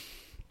balcony?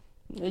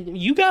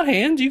 You got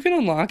hands. You can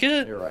unlock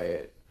it. You're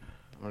right.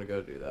 I'm gonna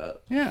go do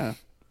that. Yeah.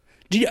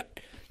 You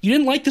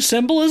didn't like the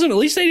symbolism? At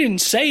least they didn't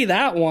say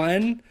that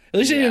one. At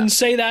least they didn't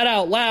say that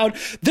out loud.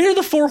 They're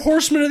the 4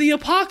 horsemen of the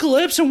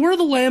apocalypse, and we're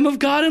the Lamb of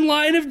God and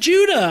Lion of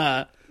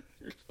Judah.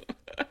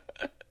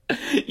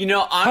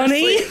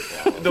 Honestly,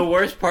 the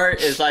worst part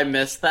is I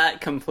missed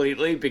that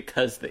completely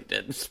because they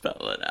didn't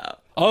spell it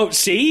out. Oh,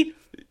 see?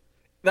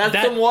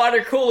 That's some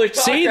water cooler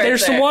talk. See, right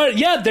there's there. some water.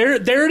 Yeah, there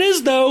it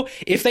is. Though,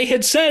 if they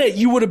had said it,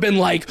 you would have been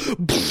like,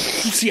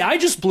 "See, I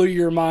just blew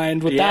your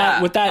mind with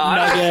that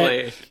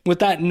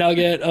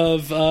nugget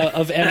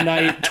of M.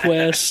 Night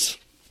twist."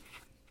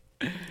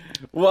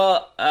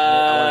 Well, I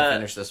want to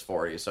finish this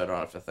for you, so I don't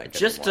have to think.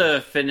 Just anymore.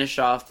 to finish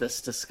off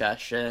this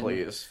discussion,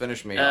 please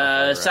finish me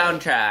off.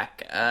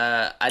 Soundtrack.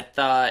 I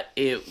thought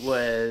it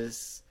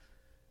was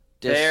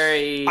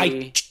very.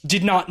 I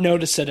did not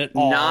notice it at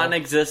all.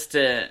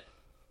 Non-existent.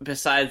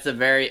 Besides the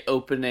very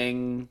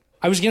opening,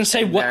 I was gonna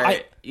say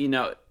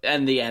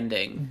and the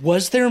ending.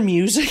 Was there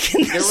music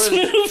in this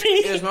movie?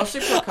 It was mostly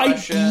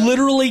percussion.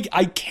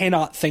 I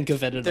cannot think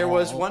of it at all. There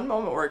was one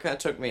moment where it kind of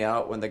took me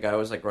out when the guy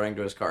was like running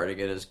to his car to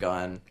get his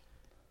gun,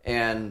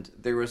 and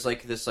there was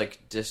like this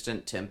like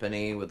distant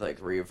timpani with like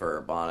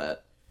reverb on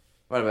it.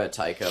 What about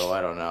Tycho?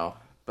 I don't know,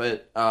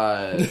 but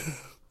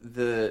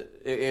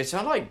it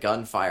sounded like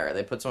gunfire.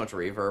 They put so much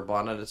reverb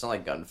on it. It sounded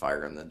like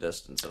gunfire in the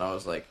distance, and I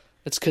was like,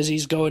 it's because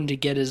he's going to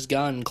get his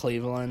gun,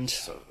 Cleveland.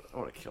 So I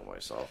want to kill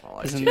myself.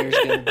 Isn't there's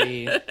going to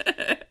be...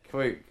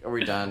 Are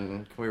we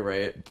done? Can we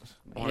rate?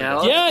 I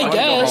guess.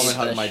 Go home and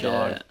hug my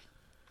dog.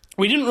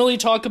 We didn't really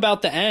talk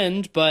about the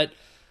end, but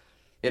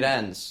it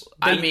ends.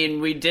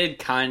 We did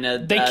kind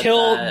of.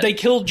 They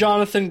killed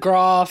Jonathan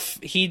Groff.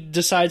 He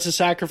decides to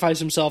sacrifice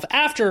himself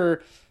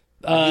after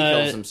he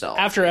kills himself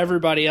after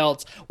everybody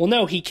else. Well,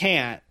 no, he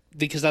can't,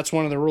 because that's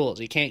one of the rules.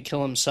 He can't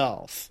kill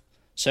himself,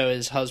 so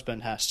his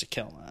husband has to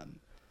kill him.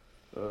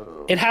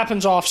 It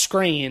happens off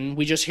screen.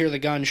 We just hear the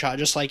gunshot,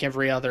 just like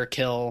every other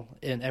kill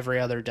and every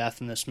other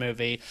death in this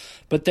movie.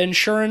 But then,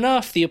 sure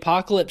enough, the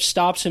apocalypse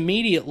stops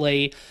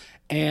immediately,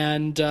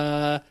 and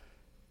Andrew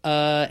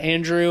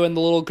and the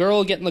little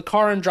girl get in the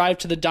car and drive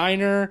to the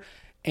diner,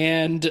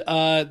 and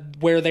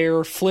where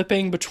they're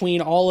flipping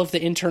between all of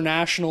the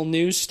international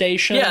news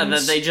stations. Yeah,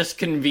 that they just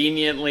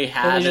convenient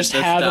had. They just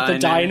have at the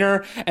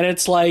diner, and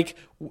it's like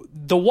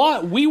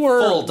we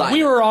were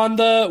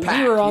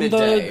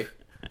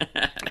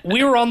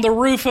on the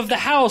roof of the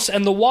house,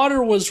 and the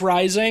water was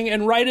rising,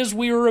 and right as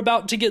we were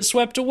about to get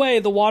swept away,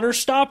 the water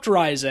stopped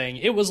rising.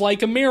 It was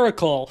like a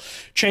miracle.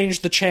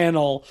 Changed the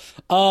channel.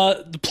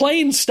 The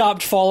planes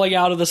stopped falling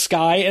out of the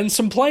sky, and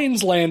some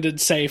planes landed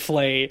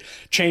safely.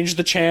 Changed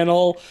the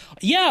channel.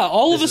 Yeah,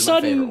 all of a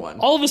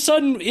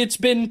sudden, it's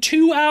been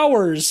 2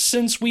 hours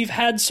since we've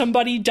had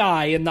somebody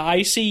die in the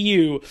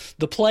ICU.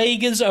 The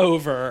plague is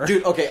over.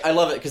 Dude, okay, I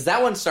love it, because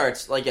that one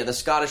starts, like, the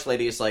Scottish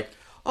lady is like,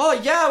 oh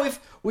yeah,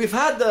 we've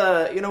had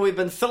we've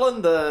been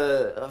filling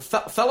the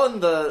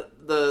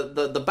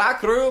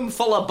back room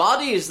full of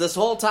bodies this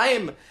whole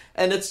time,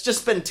 and it's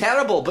just been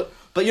terrible. But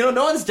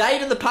no one's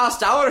died in the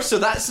past hour, so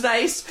that's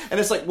nice. And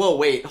it's like, whoa,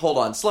 wait, hold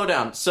on, slow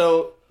down.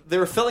 So they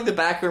were filling the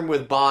back room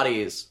with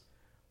bodies,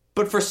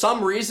 but for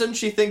some reason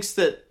she thinks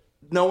that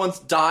no one's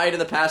died in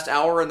the past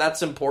hour, and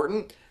that's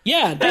important.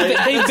 Yeah,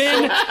 they've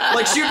been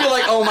like, she'd be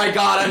like, "Oh my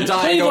God, I'm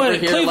dying over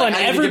here." Cleveland,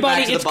 like,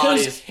 everybody,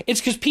 it's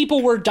because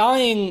people were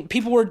dying.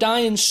 People were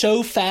dying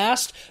so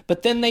fast,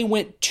 but then they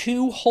went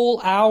 2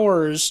 whole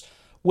hours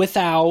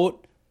without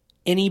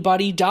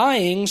anybody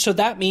dying. So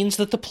that means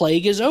that the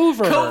plague is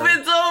over.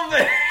 COVID's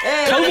over.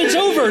 COVID's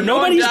over.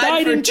 Nobody's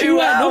died in 2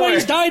 hours.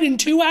 Nobody's died in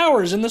 2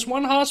 hours in this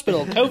one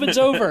hospital. COVID's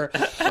over.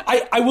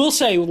 I will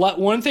say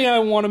one thing I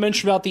want to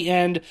mention about the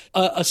end,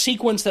 a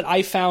sequence that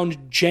I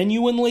found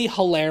genuinely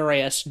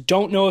hilarious.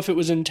 Don't know if it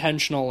was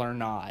intentional or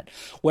not.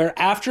 Where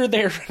after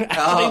they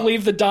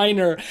leave the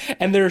diner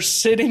and they're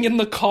sitting in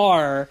the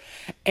car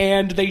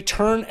and they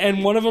turn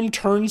and one of them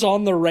turns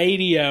on the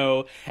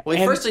radio.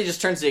 Well, first he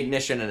just turns the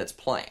ignition and it's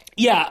playing.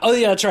 Yeah. Oh,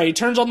 yeah. That's right. He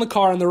turns on the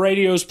car and the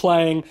radio's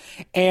playing,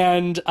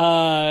 and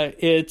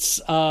it's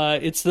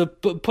the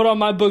 "Put on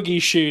My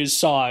Boogie Shoes"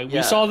 song.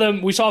 Yeah.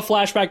 We saw a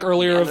flashback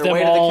earlier of them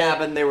all. To the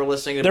cabin, they were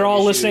listening. They're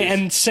all listening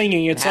and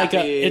singing. It's like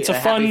a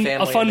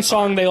fun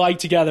song they like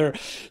together.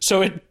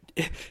 So it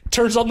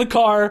turns on the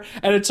car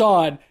and it's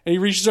on, and he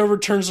reaches over,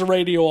 turns the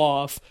radio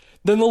off.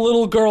 Then the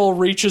little girl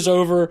reaches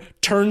over,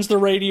 turns the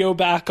radio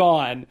back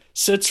on,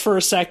 sits for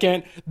a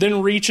second,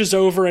 then reaches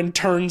over and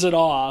turns it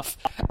off.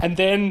 And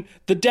then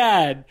the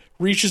dad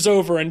reaches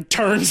over and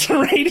turns the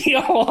radio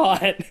on.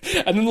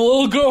 And then the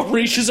little girl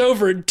reaches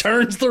over and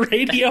turns the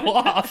radio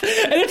off.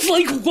 And it's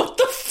like, what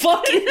the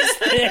fuck is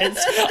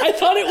this? I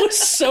thought it was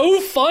so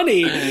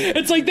funny.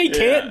 It's like they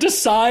can't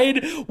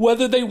decide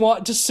whether they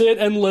want to sit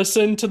and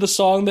listen to the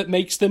song that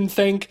makes them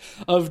think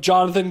of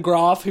Jonathan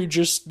Groff, who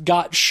just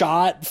got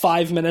shot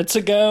 5 minutes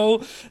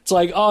ago. It's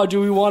like, oh,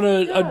 do we want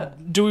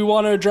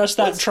to address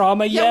that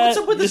trauma yet? Yeah, what's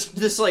up with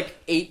this like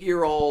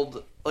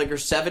 8-year-old, like, or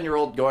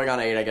 7-year-old going on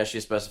 8, I guess she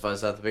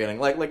specifies at the beginning.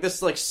 Like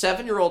this, like,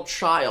 7-year-old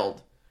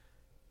child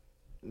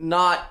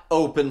not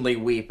openly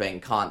weeping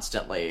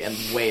constantly and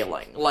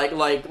wailing.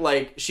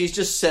 Like she's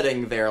just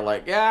sitting there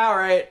like, yeah, all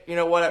right, you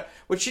know, whatever.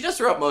 Which she does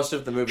throughout most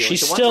of the movie. Like,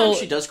 the one time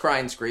she does cry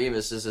and scream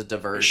is a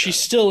diversion. She's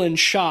still in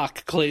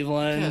shock,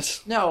 Cleveland.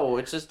 Yes. No,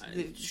 it's just...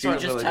 She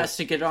just has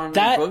to get on her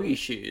boogie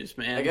shoes,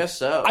 man. I guess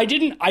so. I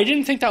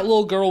didn't think that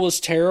little girl was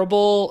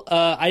terrible.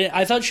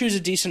 I thought she was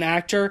a decent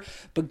actor,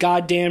 but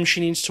goddamn, she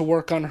needs to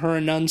work on her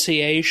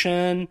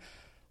enunciation.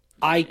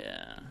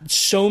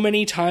 So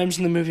many times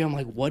in the movie, I'm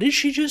like, what did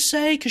she just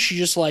say? Because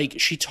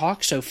she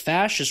talked so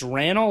fast, just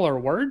ran all her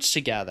words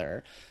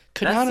together.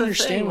 Could not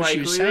understand what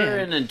she was saying. We were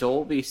in a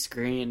Dolby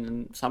screen,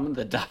 and some of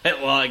the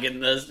dialogue in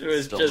this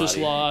was just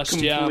lost,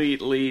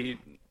 completely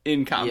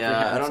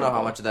incomprehensible. Yeah, I don't know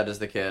how much of that is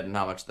the kid and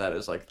how much of that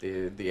is like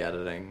the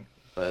editing,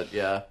 but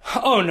yeah.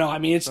 Oh no, I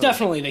mean it's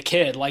definitely the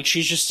kid. Like,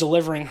 she's just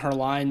delivering her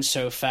lines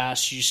so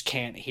fast, you just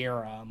can't hear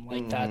them.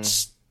 Like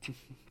that's.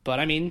 But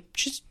I mean,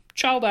 she's a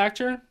child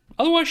actor.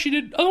 Otherwise, she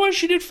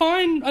did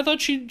fine. I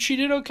thought she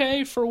did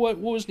okay for what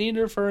was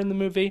needed of her in the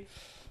movie.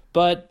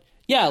 But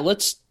yeah,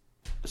 let's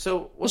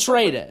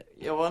rate it.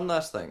 Yeah, one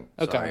last thing.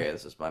 Okay. Sorry,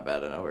 this is my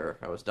bad. I know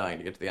I was dying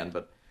to get to the end,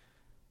 but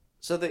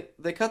so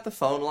they cut the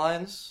phone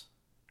lines,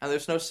 and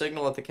there's no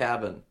signal at the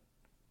cabin.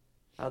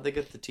 How'd they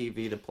get the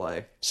TV to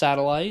play?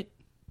 Satellite.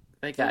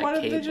 They got Why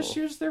don't cable. they just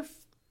use the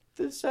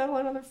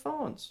satellite on their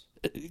phones?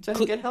 So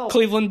they get help.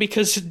 Cleveland,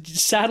 because the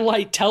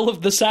satellite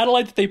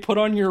that they put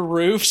on your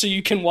roof so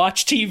you can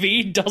watch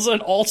TV doesn't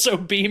also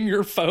beam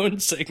your phone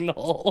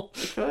signal.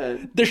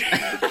 Good. That's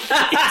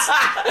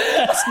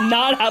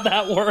not how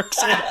that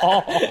works at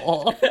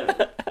all.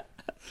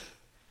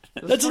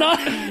 That's not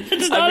I mean,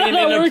 how that in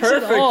a works at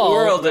perfect all.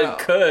 world, No. it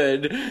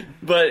could,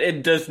 but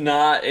it does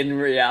not in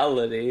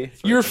reality.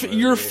 Your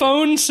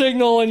phone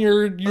signal and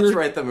your Let's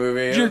write the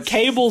movie. your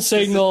cable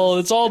signal,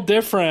 it's all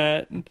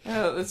different.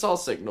 Yeah, it's all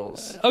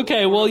signals.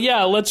 Okay, well,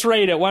 yeah, let's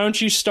rate it. Why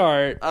don't you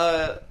start?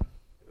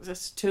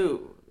 That's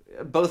 2.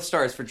 Both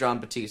stars for John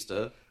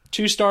Batista.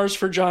 2 stars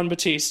for John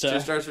Batista. 2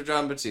 stars for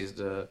John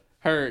Batista.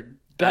 Heard.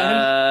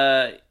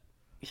 Ben?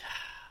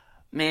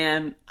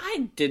 Man,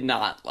 I did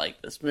not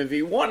like this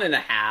movie.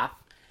 1.5.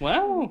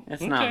 Well,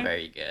 It's okay. not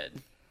very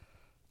good.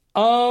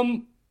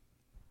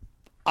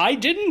 I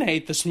didn't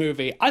hate this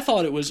movie. I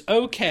thought it was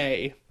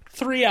okay.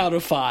 3 out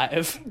of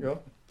 5.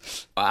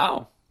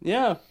 Wow.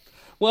 Yeah.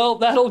 Well,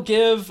 that'll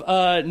give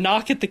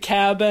Knock at the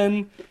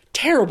Cabin.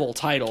 Terrible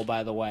title,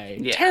 by the way.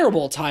 Yeah.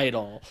 Terrible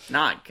title.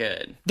 Not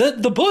good.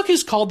 The book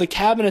is called The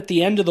Cabin at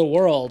the End of the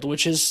World,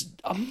 which is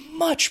a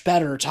much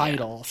better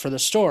title for the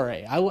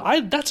story.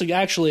 That's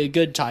actually a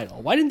good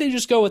title. Why didn't they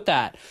just go with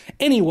that?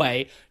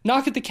 Anyway,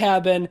 Knock at the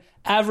Cabin,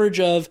 average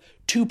of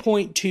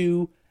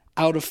 2.2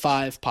 out of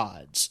 5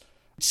 pods.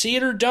 See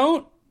it or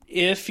don't.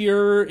 If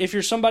you're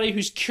somebody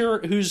who's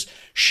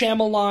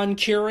Shyamalan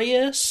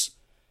curious,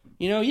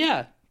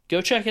 yeah, go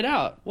check it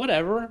out.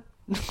 Whatever.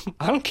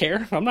 I don't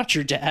care. I'm not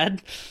your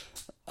dad.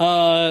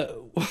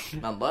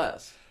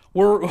 Unless.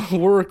 We're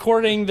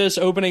recording this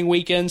opening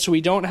weekend, so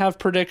we don't have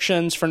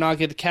predictions for Knock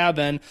at the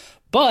Cabin,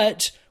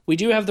 but we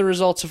do have the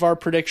results of our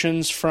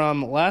predictions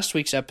from last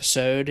week's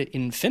episode,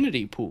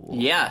 Infinity Pool.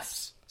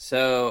 Yes.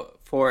 So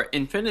for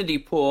Infinity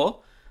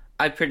Pool,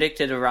 I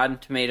predicted a Rotten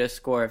Tomatoes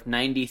score of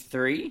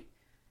 93.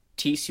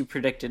 Tisu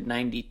predicted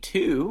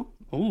 92.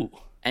 Ooh.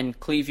 And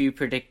Cleavview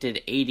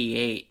predicted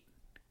 88.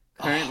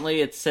 Currently,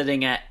 it's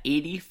sitting at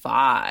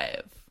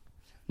 85.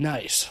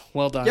 Nice.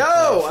 Well done. Yo,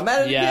 Cliff. I'm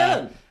at it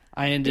again.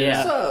 I ended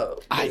Yeah.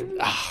 up.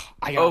 So,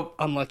 I got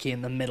unlucky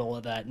in the middle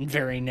of that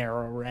very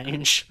narrow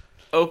range.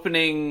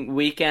 Opening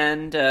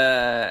weekend,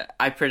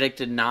 I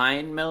predicted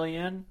 9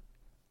 million.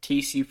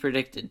 TC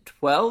predicted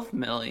 12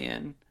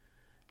 million.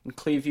 And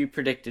Cleavview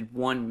predicted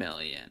 1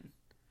 million.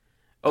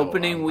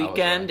 Opening wow, that was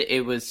weekend, right.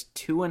 it was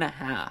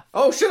 2.5.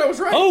 oh shit, I was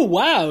right. Oh,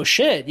 wow.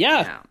 Shit.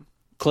 Yeah. Yeah.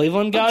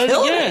 Cleveland got it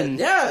Killing again. it.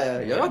 Yeah,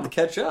 you have to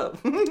catch up.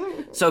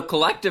 So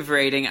collective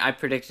rating, I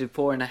predicted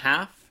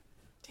 4.5.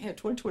 Damn,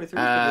 2023 is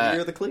the year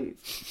of the cleave.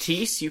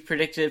 Tease, you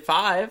predicted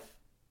 5.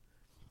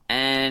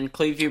 And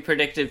Cleavview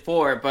predicted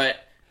 4. But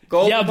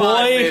Golden Yeah,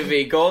 Pod boy.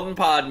 movie. Golden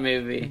Pod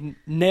movie.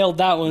 Nailed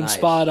that one Nice.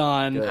 spot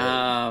on.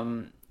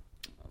 Good.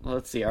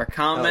 Let's see. Our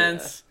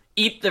comments.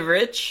 Eat the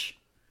Rich.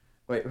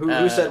 Wait,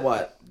 who said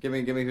what? Give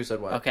me who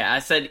said what. Okay, I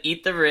said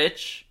Eat the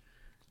Rich.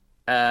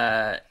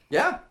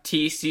 Yeah.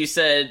 Tease, you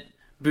said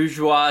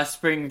Bourgeois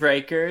Spring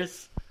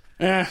Breakers.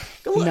 Nah.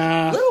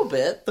 A little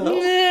bit,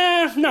 though.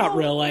 Yeah, not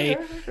really.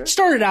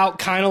 Started out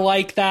kind of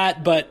like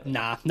that, but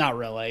nah, not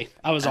really.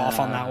 I was off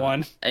on that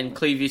one. And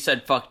Cleavview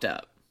said Fucked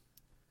Up.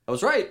 I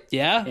was right.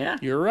 Yeah, Yeah.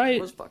 you're I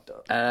right. was fucked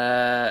up.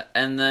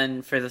 And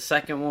then for the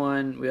second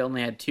one, we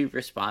only had 2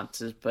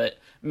 responses, but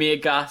Mia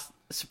Goth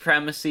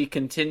Supremacy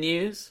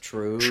continues.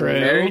 True.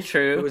 Very Who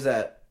true. was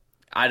that?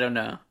 I don't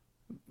know.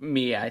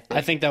 Me, I think.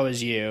 I think that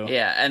was you.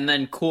 Yeah, and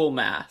then Cool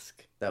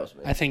Mask. That was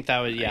me. I think that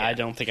was I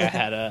don't think I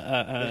had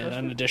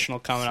an additional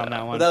comment on that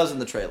But one. that was in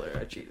the trailer.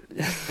 I cheated.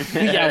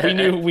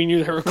 Yeah, we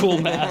knew there were cool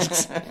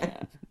masks.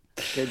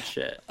 Good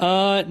shit.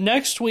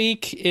 Next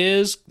week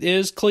is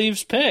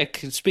Cleve's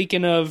pick.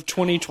 Speaking of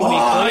 2023.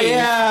 Oh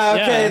yeah,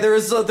 okay. Yeah. There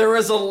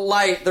was a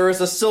light. There was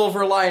a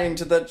silver lining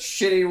to the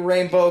shitty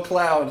rainbow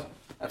cloud.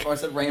 I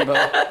said rainbow.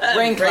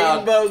 Rain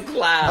cloud. Rainbow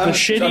Cloud. The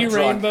shitty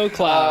drunk. rainbow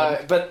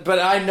cloud. But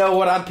I know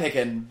what I'm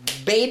picking.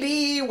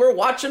 Baby, we're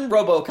watching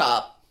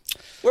RoboCop.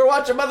 We're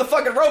watching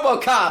motherfucking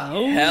RoboCop.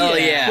 Oh, Hell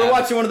yeah. We're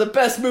watching one of the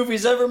best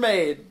movies ever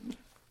made.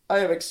 I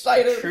am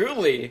excited.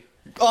 Truly.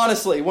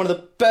 Honestly, one of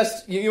the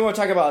best. You want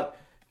to talk about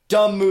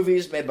dumb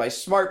movies made by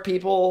smart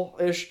people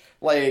ish?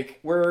 Like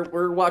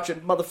we're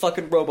watching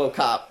motherfucking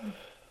RoboCop,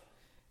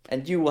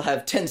 and you will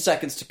have 10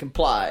 seconds to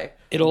comply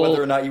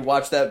whether or not you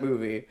watch that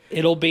movie.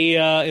 It'll be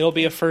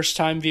a first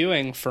time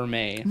viewing for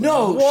me.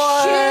 No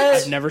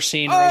I've shit, never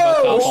seen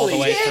RoboCop all the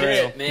way shit,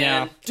 through. man.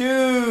 Yeah.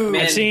 dude.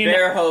 Man, seen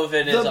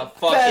Verhoeven is the a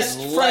fucking best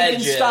legend.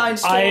 Frankenstein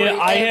story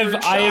I ever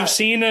have shot.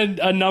 seen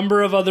a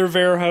number of other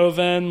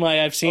Verhoeven. Like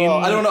I've seen. Oh,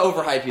 I don't want to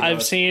overhype you. I've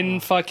though. seen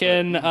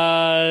fucking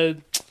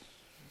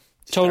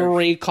Total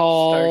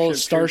Recall,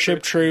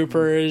 Starship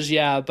Troopers.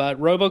 Yeah, but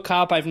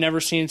RoboCop I've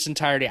never seen its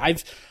entirety.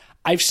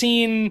 I've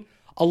seen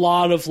a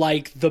lot of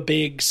like the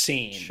big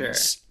scenes. Sure.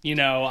 You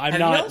know, I'm Have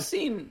not. y'all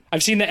seen?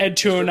 I've seen the Ed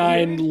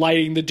 209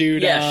 lighting the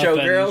dude Yeah, up.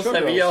 Showgirls. and-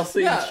 Have y'all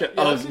seen? Yeah,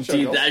 Oh, I've seen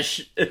dude,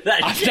 Showgirls.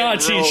 that I've shit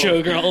not seen rules.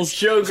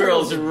 Showgirls.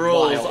 Showgirls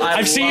rules. wild.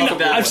 I've seen love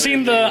that I've seen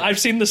movie. the know if I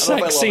sex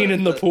love scene it,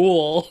 in the but-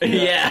 pool,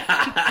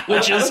 Yeah.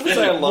 which is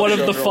I love one of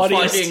the Showgirls.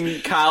 funniest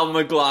Fucking Kyle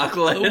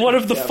MacLachlan. one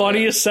of the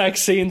funniest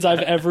sex scenes I've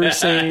ever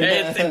seen.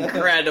 It's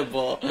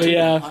incredible. But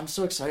yeah, I'm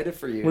so excited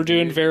for you. we're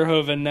doing dude.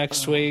 Verhoeven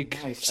next week.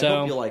 Nice. I So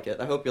hope you like it.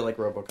 I hope you like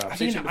RoboCop. I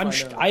Stay mean, tuned to I'm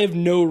find out. I have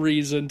no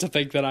reason to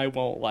think that I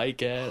won't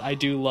like it. I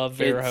do love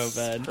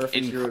Verhoeven. Perfect.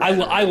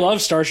 Incredible. I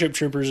love Starship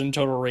Troopers and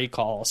Total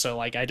Recall, so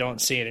like I don't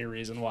see any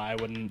reason why I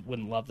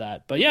wouldn't love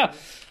that. But yeah,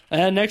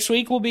 next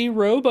week will be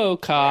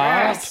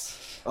RoboCop.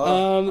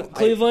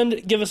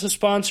 Cleveland, give us a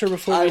sponsor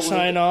before we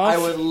sign off. I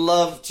would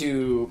love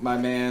to, my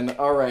man.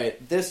 All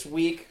right, this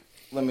week,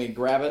 let me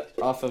grab it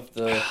off of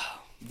the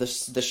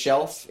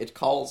shelf. It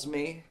calls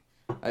me.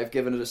 I've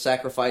given it a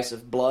sacrifice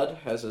of blood,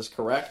 as is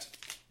correct.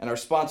 And our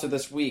sponsor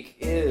this week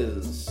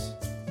is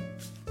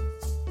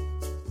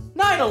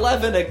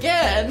 9/11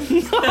 again.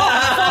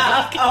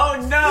 Oh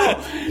no!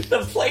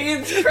 The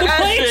plane's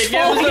crashing. It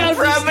falling was out a of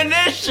the-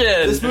 premonition.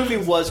 This movie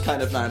was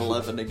kind of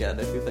 9/11 again,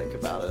 if you think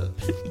about it.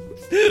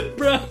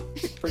 Bro,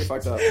 Pretty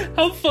fucked up.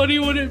 how funny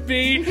would it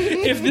be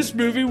if this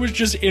movie was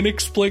just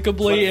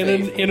inexplicably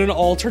in an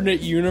alternate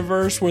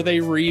universe where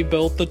they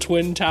rebuilt the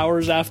Twin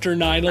Towers after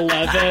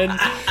 9/11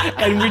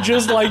 and we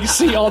just like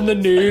see on the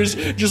news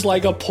just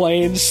like a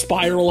plane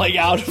spiraling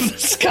out of the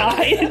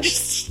sky and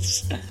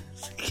just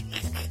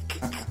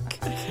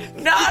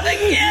Not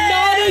again.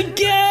 not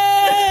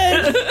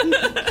again.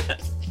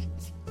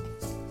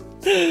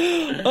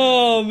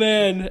 Oh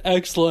man,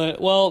 excellent.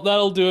 Well,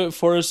 that'll do it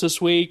for us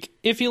this week.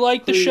 If you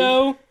like the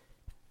show,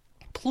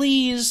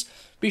 please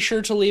be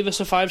sure to leave us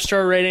a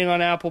 5-star rating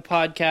on Apple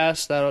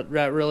Podcasts. That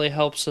really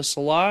helps us a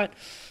lot.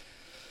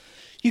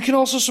 You can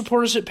also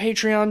support us at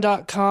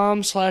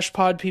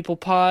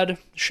patreon.com/podpeoplepod.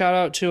 Shout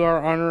out to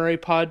our honorary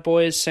pod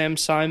boys, Sam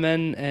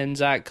Simon and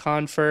Zach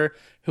Confer,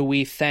 who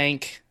we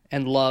thank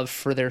and love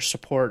for their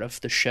support of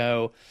the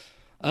show.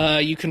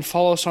 You can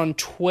follow us on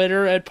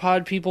Twitter at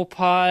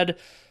podpeoplepod.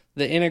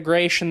 The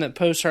integration that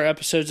posts our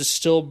episodes is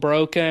still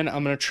broken.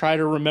 I'm going to try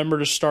to remember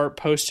to start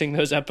posting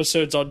those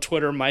episodes on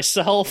Twitter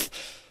myself,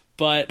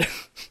 but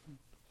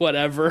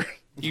whatever.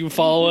 You can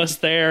follow us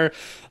there.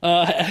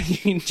 You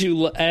can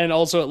do, and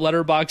also at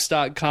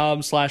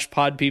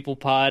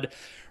letterboxd.com/podpeoplepod,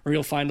 where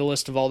you'll find a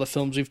list of all the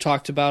films we've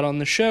talked about on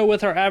the show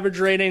with our average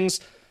ratings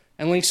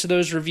and links to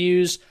those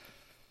reviews.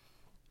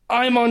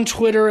 I'm on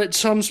Twitter at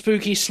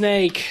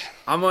SomeSpookySnake.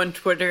 I'm on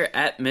Twitter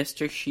at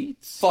Mr.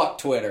 Sheets. Fuck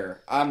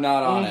Twitter. I'm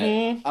not on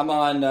it. I'm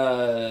on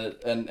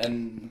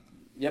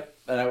yep.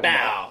 And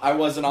Bow. I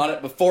wasn't on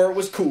it before it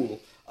was cool.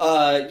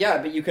 Yeah,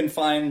 but you can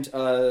find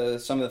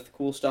some of the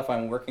cool stuff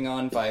I'm working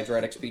on via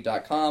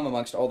DreadXP.com.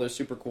 Amongst all those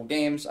super cool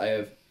games, I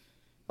have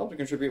helped to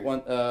contribute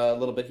a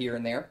little bit here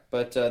and there,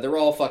 but they're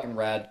all fucking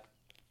rad.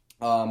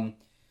 And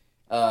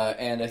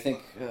I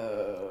think,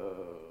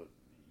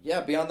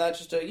 yeah, beyond that,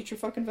 just eat your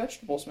fucking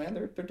vegetables, man.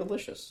 They're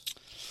delicious.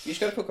 You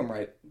just gotta cook them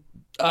right.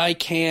 I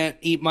can't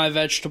eat my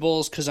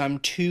vegetables because I'm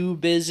too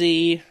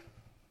busy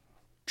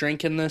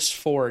drinking this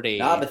 40.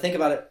 Nah, but think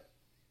about it.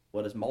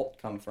 What does malt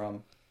come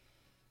from?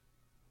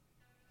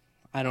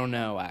 I don't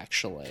know,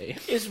 actually.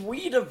 Is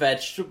wheat a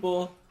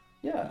vegetable?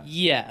 Yeah.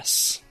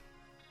 Yes.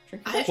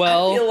 Drink I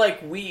Well- feel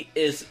like wheat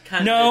is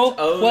kind No, of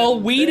its own well,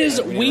 wheat thing. is-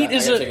 I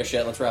gotta take a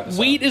shit. Let's wrap this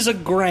Wheat up. is a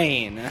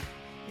grain.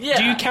 Yeah.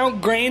 Do you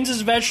count grains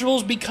as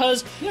vegetables?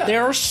 Because Yeah. they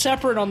are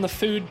separate on the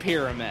food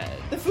pyramid.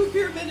 The food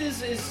pyramid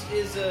is a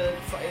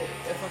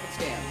fucking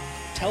scam.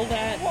 Tell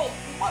that. Well,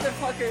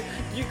 motherfucker,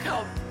 you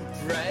count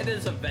bread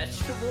as a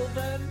vegetable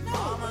then?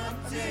 Mama,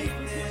 take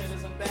this. It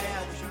isn't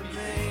bad for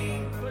me.